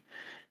edition.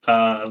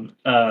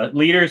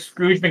 Leader,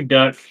 Scrooge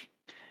McDuck.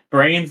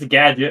 Brains,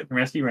 Gadget from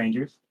Rescue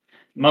Rangers.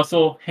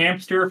 Muscle,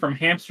 Hamster from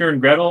Hamster and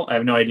Gretel. I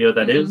have no idea what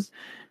that is.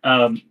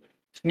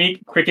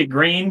 Sneak, Cricket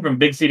Green from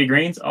Big City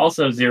Greens.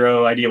 Also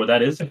zero idea what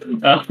that is.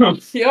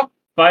 Yep.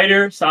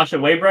 Fighter Sasha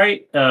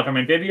Waybright from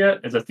Amphibia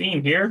is a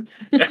theme here.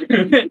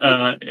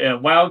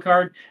 Wild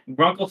card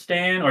Grunkle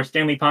Stan or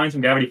Stanley Pines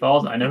from Gravity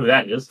Falls. I know who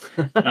that is.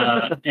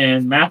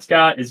 And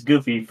mascot is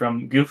Goofy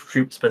from Goof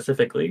Troop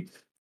specifically.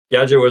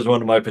 Gadget was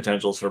one of my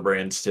potentials for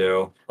brains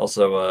too.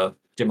 Also,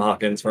 Jim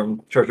Hawkins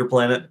from Treasure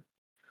Planet.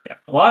 Yeah,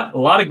 a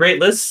lot of great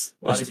lists.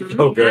 A lot of,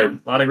 So good.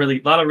 a lot of really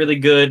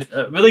good,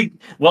 really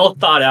well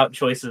thought out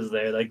choices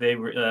there. Like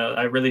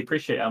I really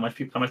appreciate how much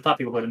thought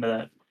people put into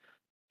that.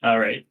 All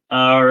right.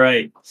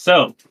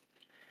 So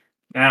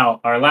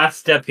now our last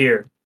step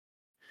here.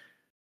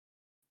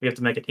 We have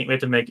to make a team. We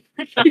have to make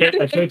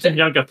a Capes and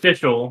Junk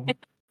official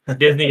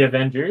Disney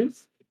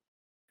Avengers.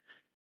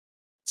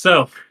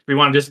 So we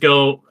want to just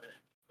go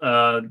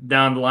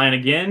down the line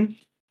again.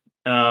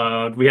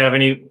 Do we have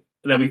any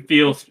that we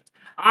feel?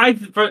 I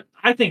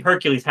think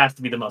Hercules has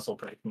to be the muscle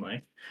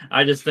personally.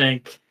 I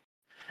mean,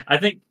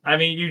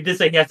 you did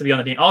say he has to be on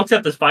the team. I'll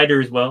accept the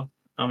Spider as well.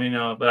 I mean,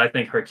 but I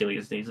think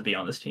Hercules needs to be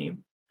on this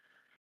team.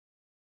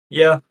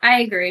 Yeah.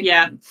 I agree.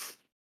 Yeah.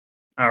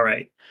 All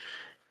right.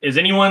 Does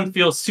anyone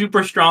feel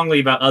super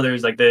strongly about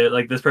others like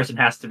this person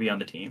has to be on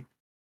the team?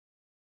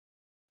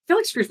 I feel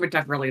like Scrooge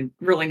McDuck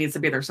really needs to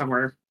be there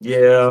somewhere.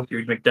 Yeah.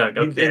 Scrooge McDuck. He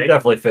Okay.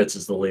 definitely fits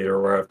as the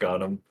leader where I've got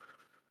him.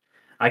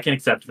 I can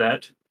accept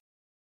that.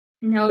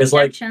 No It's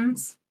like-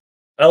 objections.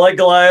 I like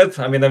Goliath.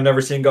 I mean, I've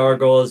never seen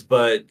gargoyles,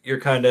 but you're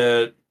kind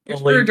of You're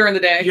screwed during the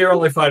day. you're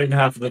only fighting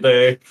half of the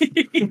day.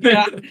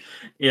 Yeah.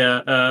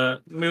 Yeah.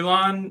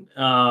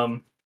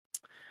 Mulan.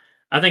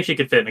 I think she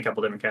could fit in a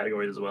couple different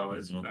categories as well.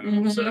 So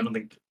I don't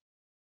think.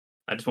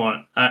 I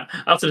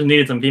also just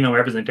needed some female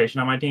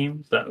representation on my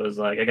team. So that was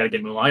like, I got to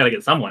get Mulan. I got to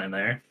get someone in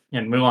there,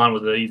 and Mulan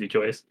was the easy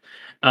choice.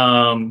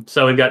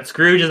 So we've got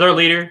Scrooge as our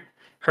leader,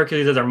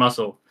 Hercules as our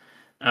muscle.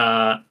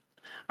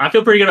 I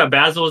feel pretty good about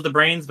Basil as the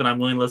brains, but I'm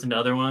willing to listen to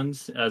other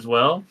ones as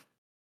well.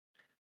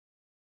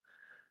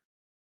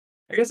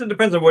 I guess it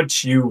depends on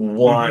what you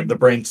want the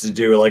brains to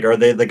do. Like, are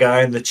they the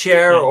guy in the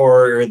chair,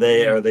 or are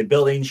they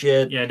building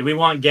shit? Yeah. Do we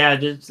want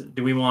gadgets?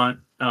 Do we want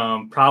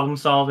problem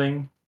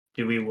solving?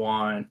 Do we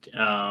want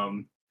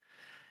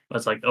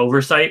what's like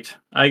oversight?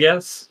 I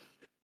guess.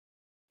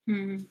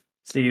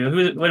 See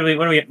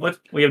what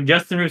we have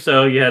Justin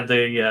Rousseau. You had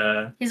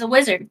the He's a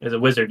wizard. is a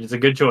wizard. It's a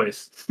good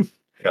choice.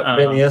 Got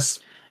Phineas.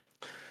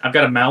 I've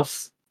got a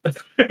mouse. I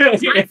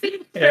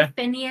think Yeah. for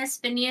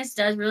Phineas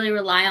does really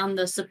rely on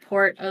the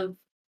support of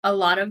a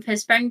lot of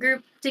his friend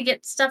group to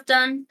get stuff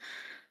done.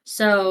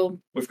 So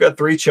We've got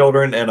 3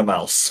 children and a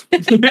mouse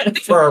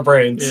for our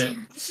brains. Yeah.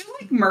 I feel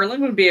like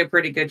Merlin would be a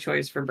pretty good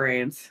choice for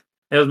brains.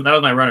 That was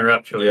my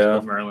runner-up choice. Yeah.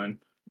 Was Merlin.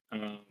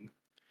 Do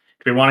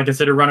we want to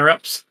consider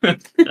runner-ups? I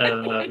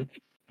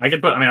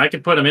could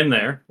put them in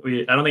there.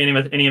 I don't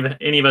think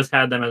any of us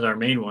had them as our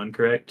main one,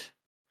 correct?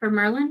 for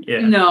Merlin,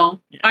 Yeah.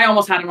 No. I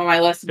almost had him on my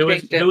list. Who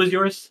and changed it. was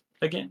yours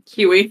again?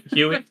 Huey.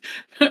 Huey.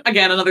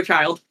 Again, another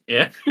child.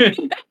 Yeah.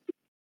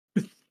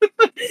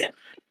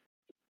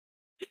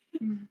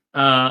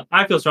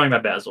 I feel strong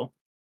about Basil,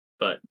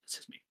 but it's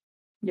just me.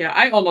 Yeah,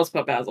 I almost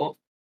put Basil.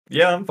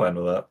 Yeah, I'm fine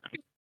with that.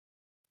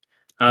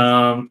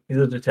 He's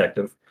a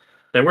detective.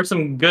 There were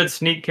some good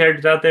sneak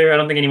characters out there. I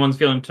don't think anyone's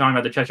feeling strong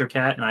about the Cheshire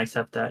Cat, and I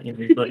accept that. You know,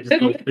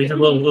 he's a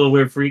little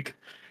weird freak.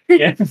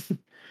 Yeah.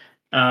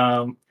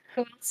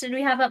 who else did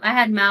we have up? I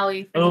had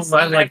Maui. For Oh, this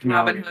I one. liked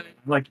Robin Maui. Hood.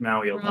 I liked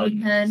Maui a lot.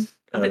 Robin Hood.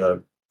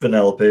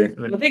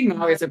 Vanellope. I think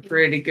Maui's a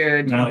pretty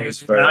good. Maui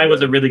Maui's fair.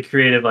 was a really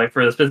creative, like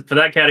for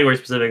that category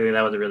specifically.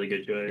 That was a really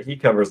good choice. He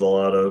covers a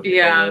lot of.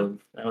 Yeah.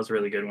 That was a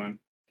really good one.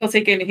 Plus,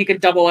 he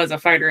could double as a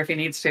fighter if he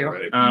needs to.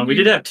 Right. We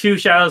did have 2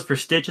 shout-outs for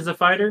Stitch as a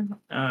fighter.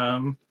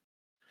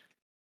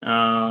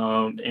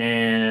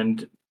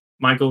 And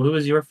Michael, who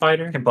was your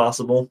fighter?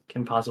 Impossible.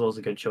 Kim Possible is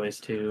a good choice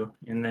too.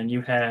 And then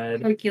you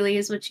had,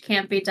 Hercules, which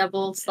can't be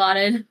double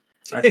slotted.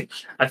 I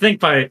think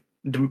by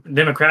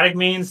democratic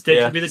means, Stitch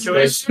Yeah, would be the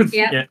choice.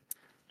 Yeah. Yeah.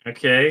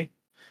 Okay.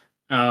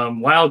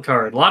 Wild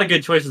card. A lot of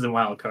good choices in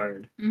wild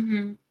card.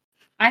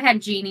 I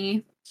had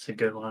Genie. It's a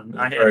good one.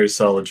 Very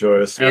solid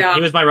choice. Yeah.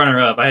 He was my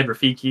runner-up. I had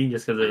Rafiki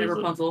just because it was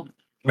Rapunzel.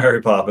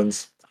 Mary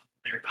Poppins.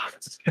 Mary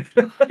Poppins.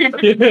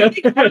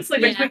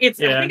 Honestly, Yeah. I think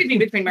it'd be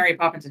between Mary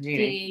Poppins and Genie.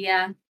 Genie,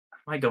 yeah. I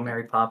might go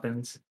Mary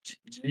Poppins.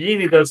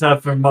 Genie does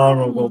have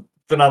phenomenal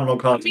I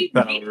content mean,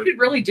 power. he could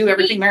really do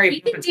everything Mary He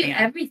can Poppins do can.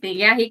 everything.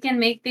 Yeah, he can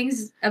make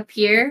things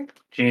appear.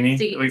 Genie.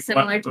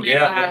 Similar to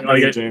Yeah,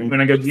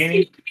 Wanna go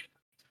Genie?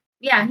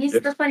 Yeah, he's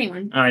the funny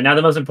one. All right, now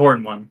the most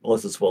important one.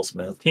 Unless it's Will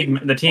Smith.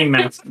 The team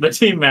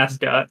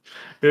mascot.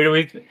 Who do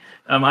we?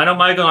 I know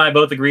Michael and I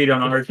both agreed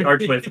on our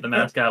choice for the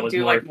mascot was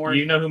do Morph. like Morph. Do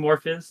you know who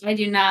Morph is? I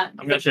do not.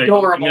 I'm gonna It's show you. I'm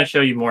adorable. gonna show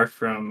you Morph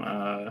from.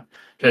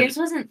 Yours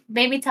wasn't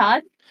Baby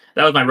Todd?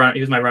 That was my run.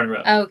 He was my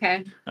runner-up. Oh,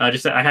 okay.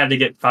 Just I had to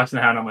get Fox and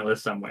the Hound on my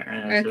list somewhere.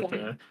 And it's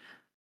Okay.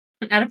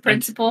 just, Out of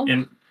principle.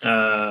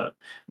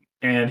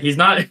 and he's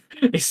not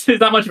he's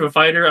not much of a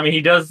fighter. I mean, he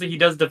does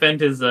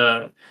defend his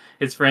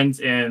friends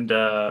and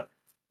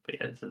but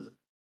yeah, this is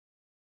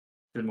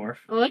Morph.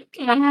 What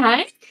the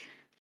heck?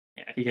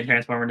 Yeah, he can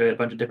transform into a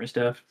bunch of different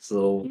stuff.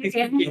 So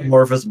Okay.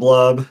 amorphous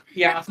blob.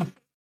 Yeah.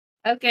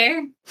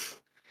 Okay.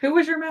 Who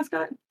was your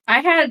mascot?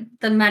 I had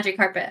the magic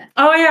carpet.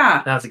 Oh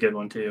yeah. That's a good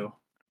one too.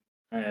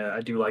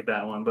 I do like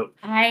that one, but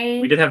I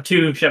we did have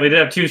two shout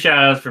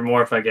outs for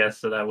Morph, I guess,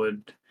 so that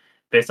would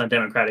based on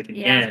Democratic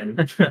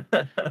again.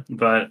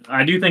 But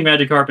I do think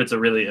Magic Carpet's a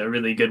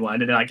really good one. I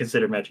did not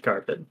consider Magic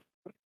Carpet.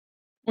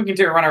 We can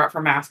do a runner up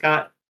for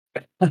mascot.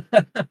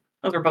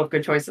 Those are both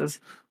good choices.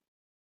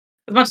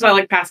 As much as I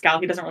like Pascal,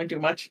 he doesn't really do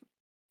much.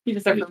 He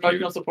just there for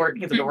emotional support.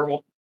 He's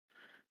adorable.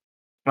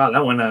 Wow,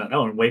 that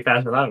one way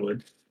faster than I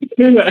would.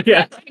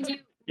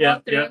 Yeah.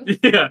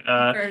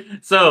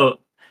 So,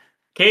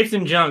 Capes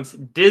and Junks,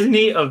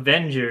 Disney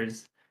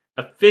Avengers,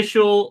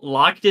 official,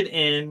 locked it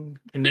in,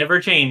 can never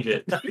change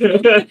it.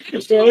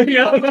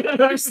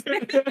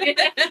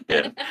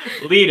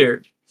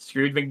 Leader,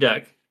 Scrooge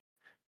McDuck.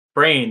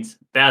 Brains,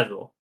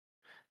 Basil.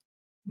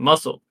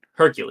 Muscle,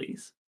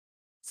 Hercules.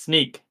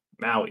 Sneak,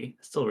 Maui.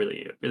 Still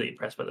really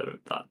impressed by the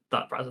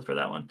thought process for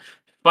that one.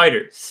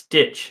 Fighter,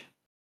 Stitch.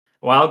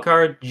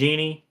 Wildcard,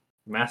 Genie.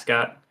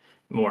 Mascot,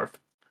 Morph.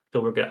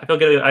 We're good. I feel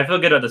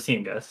good about the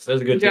team, guys.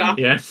 That's a good Yeah.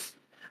 team. Yeah.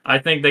 I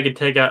think they could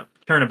take out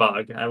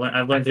Turnabog.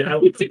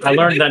 I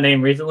learned that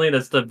name recently.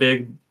 That's the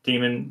big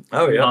demon.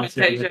 Oh, yeah.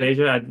 monster in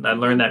Fantasia. I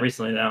learned that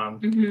recently. Now,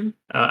 Mhm.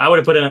 I would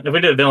have put in if we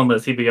did a villain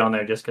list, he'd be on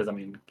there just because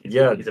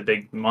Yeah. he's a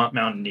big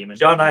mountain demon.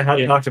 John and I had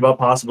Yeah. talked about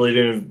possibly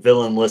doing a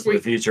villain list in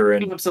the future, We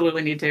and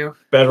absolutely need to.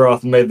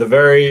 Bedroth made the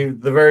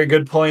very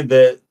good point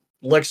that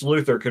Lex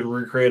Luthor could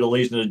recreate a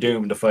Legion of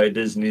Doom to fight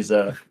Disney's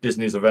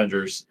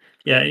Avengers.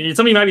 Yeah,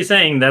 somebody might be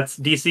saying that's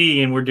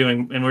DC and we're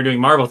doing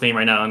Marvel theme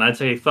right now, and I'd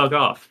say fuck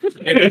off.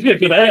 Yeah, this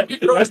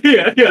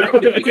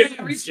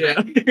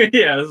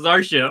is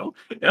our show.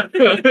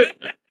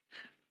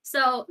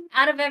 So,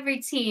 out of every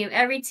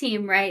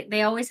team, right?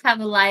 They always have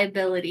a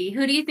liability.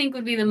 Who do you think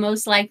would be the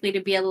most likely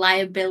to be a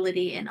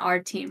liability in our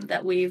team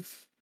that we've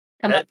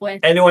come up with?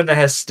 Anyone that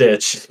has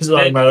Stitch is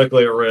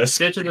automatically at risk.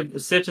 Stitch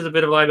is a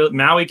bit of a liability.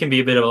 Maui can be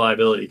a bit of a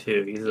liability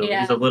too. He's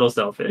a little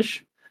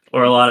selfish,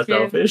 or a lot of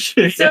selfish.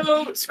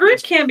 So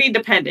Scrooge can be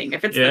depending.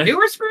 If it's the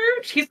newer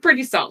Scrooge, he's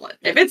pretty solid.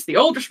 If it's the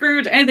older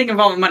Scrooge, anything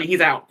involving money,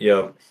 he's out.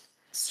 Yep.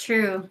 It's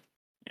true.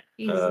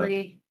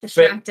 Easily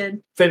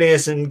distracted.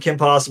 Phineas and Kim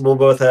Possible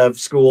both have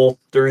school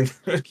during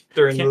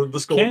the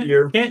school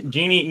year. Can't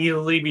Genie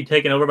easily be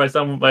taken over by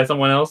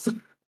someone else?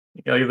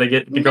 They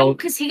get control. No,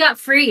 because he got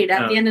freed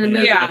at the end of the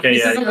movie. Yeah. Okay,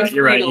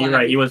 you're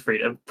right. He was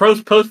freed.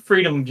 Post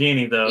freedom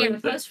Genie though. Yeah,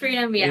 post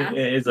freedom. Yeah.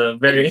 Is a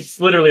very. It's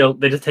literally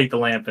they just take the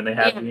lamp and they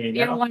have Genie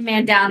You're now. one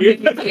man down. Yeah.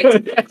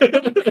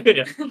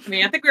 I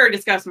mean, I think we already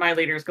discussed my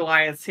leader's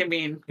Goliath. I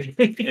mean,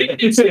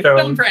 he's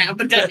Stone. for half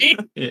the day.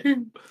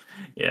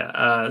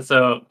 Yeah.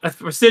 So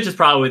Stitch is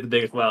probably the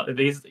biggest. Well,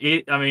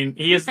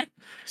 he is.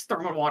 Just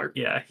throw him in water.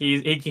 Yeah,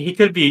 he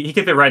could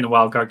fit right in the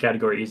wild card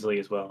category easily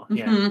as well.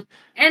 Yeah. Mhm.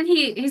 And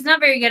he's not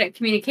very good at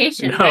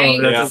communication, No,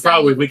 right? that's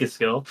probably weakest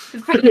skill.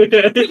 Probably.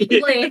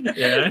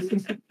 Yeah.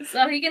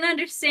 So he can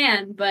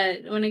understand,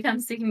 but when it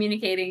comes to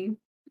communicating,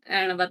 I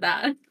don't know about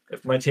that.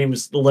 If my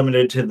team's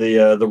limited to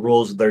the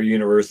rules of their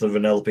universe, the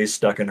Vanellope's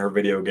stuck in her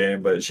video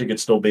game, but she could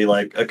still be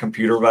like a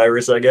computer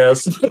virus, I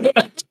guess.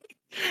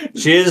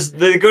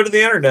 They go to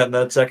the internet in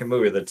that second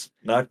movie. That's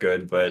not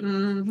good, but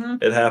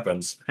it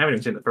happens. I haven't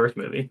even seen the first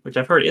movie, which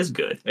I've heard is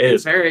good. It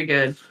is. Very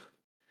good.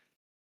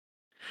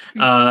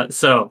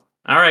 So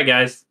all right,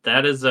 guys,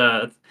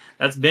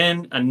 that's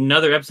been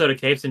another episode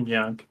of Capes and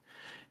Junk.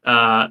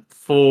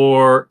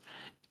 For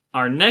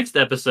our next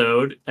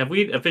episode, have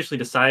we officially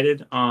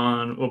decided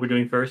on what we're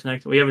doing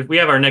next? We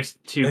have our next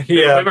two. Yeah.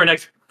 We have our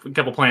next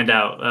couple planned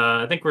out.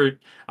 I think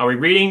are we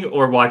reading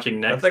or watching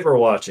next? I think we're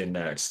watching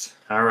next.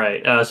 All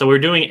right. So we're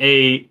doing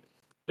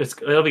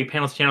it'll be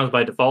panels channels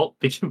by default,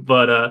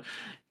 but I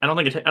don't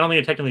think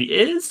it technically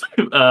is.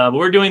 But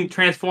we're doing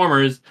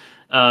Transformers,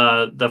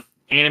 the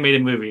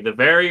animated movie, the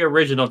very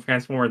original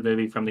Transformers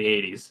movie from the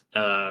 80s,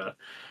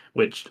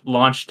 which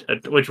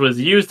was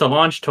used to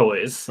launch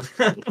toys.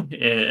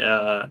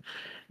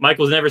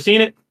 Michael's never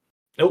seen it.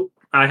 Nope.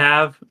 I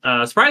have.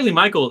 Surprisingly,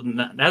 Michael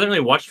hasn't really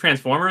watched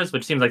Transformers,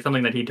 which seems like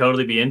something that he'd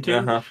totally be into.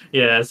 Uh-huh.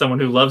 Yeah, as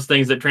someone who loves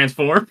things that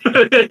transform.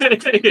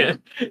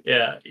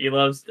 yeah, he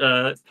loves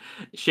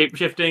shape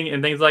shifting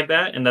and things like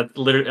that, and that's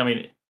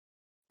literally.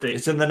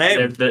 It's in the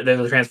name. They're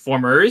the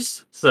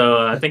Transformers,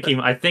 so I think he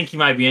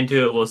might be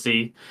into it. We'll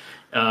see.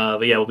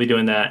 But yeah, we'll be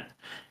doing that.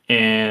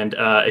 And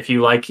if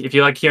you like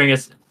hearing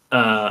us, you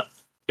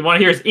want to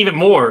hear us even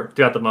more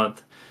throughout the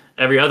month.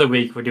 Every other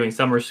week, we're doing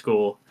Summer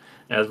School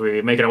as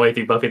we're making our way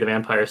through Buffy the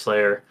Vampire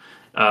Slayer.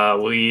 By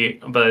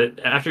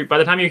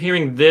the time you're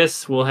hearing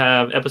this, we'll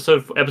have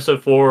episode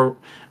 4.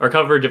 Our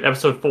coverage of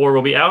episode 4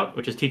 will be out,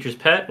 which is Teacher's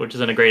Pet, which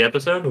isn't a great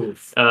episode.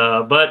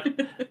 But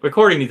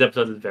recording these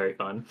episodes is very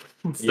fun.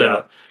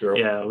 So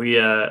yeah, we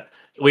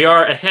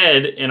are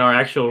ahead in our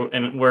actual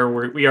and where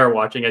we are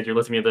watching as you're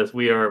listening to this.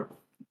 We are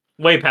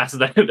way past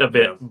that a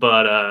bit,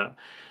 but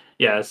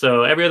yeah.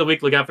 So every other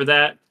week, look out for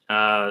that.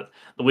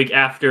 The week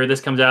after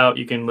this comes out,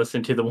 you can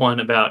listen to the one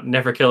about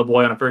Never Kill a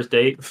Boy on a First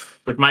Date,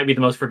 which might be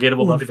the most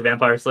forgettable Buffy the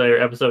Vampire Slayer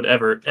episode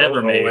ever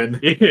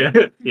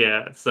made.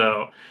 Yeah.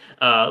 So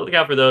look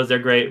out for those. They're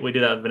great. We do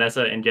that with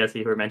Vanessa and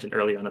Jesse, who were mentioned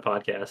earlier on the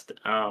podcast.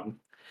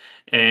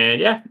 And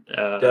yeah,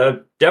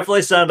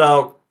 definitely sound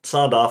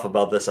off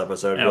about this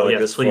episode. Oh, yes,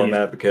 this please.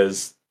 format,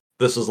 because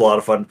this was a lot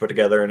of fun to put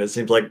together, and it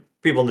seems like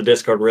people in the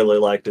Discord really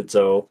liked it.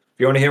 So if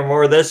you want to hear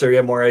more of this or you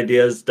have more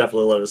ideas,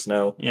 definitely let us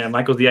know. yeah,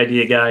 Michael's the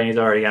idea guy, and he's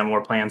already got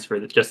more plans for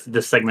just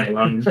this segment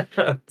alone.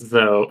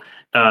 So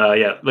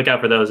yeah, look out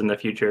for those in the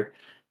future.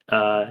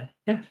 Yeah,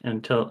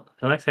 until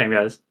next time,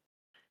 guys.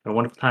 Have a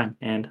wonderful time,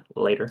 and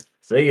later.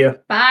 See ya.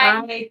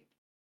 Bye. Bye.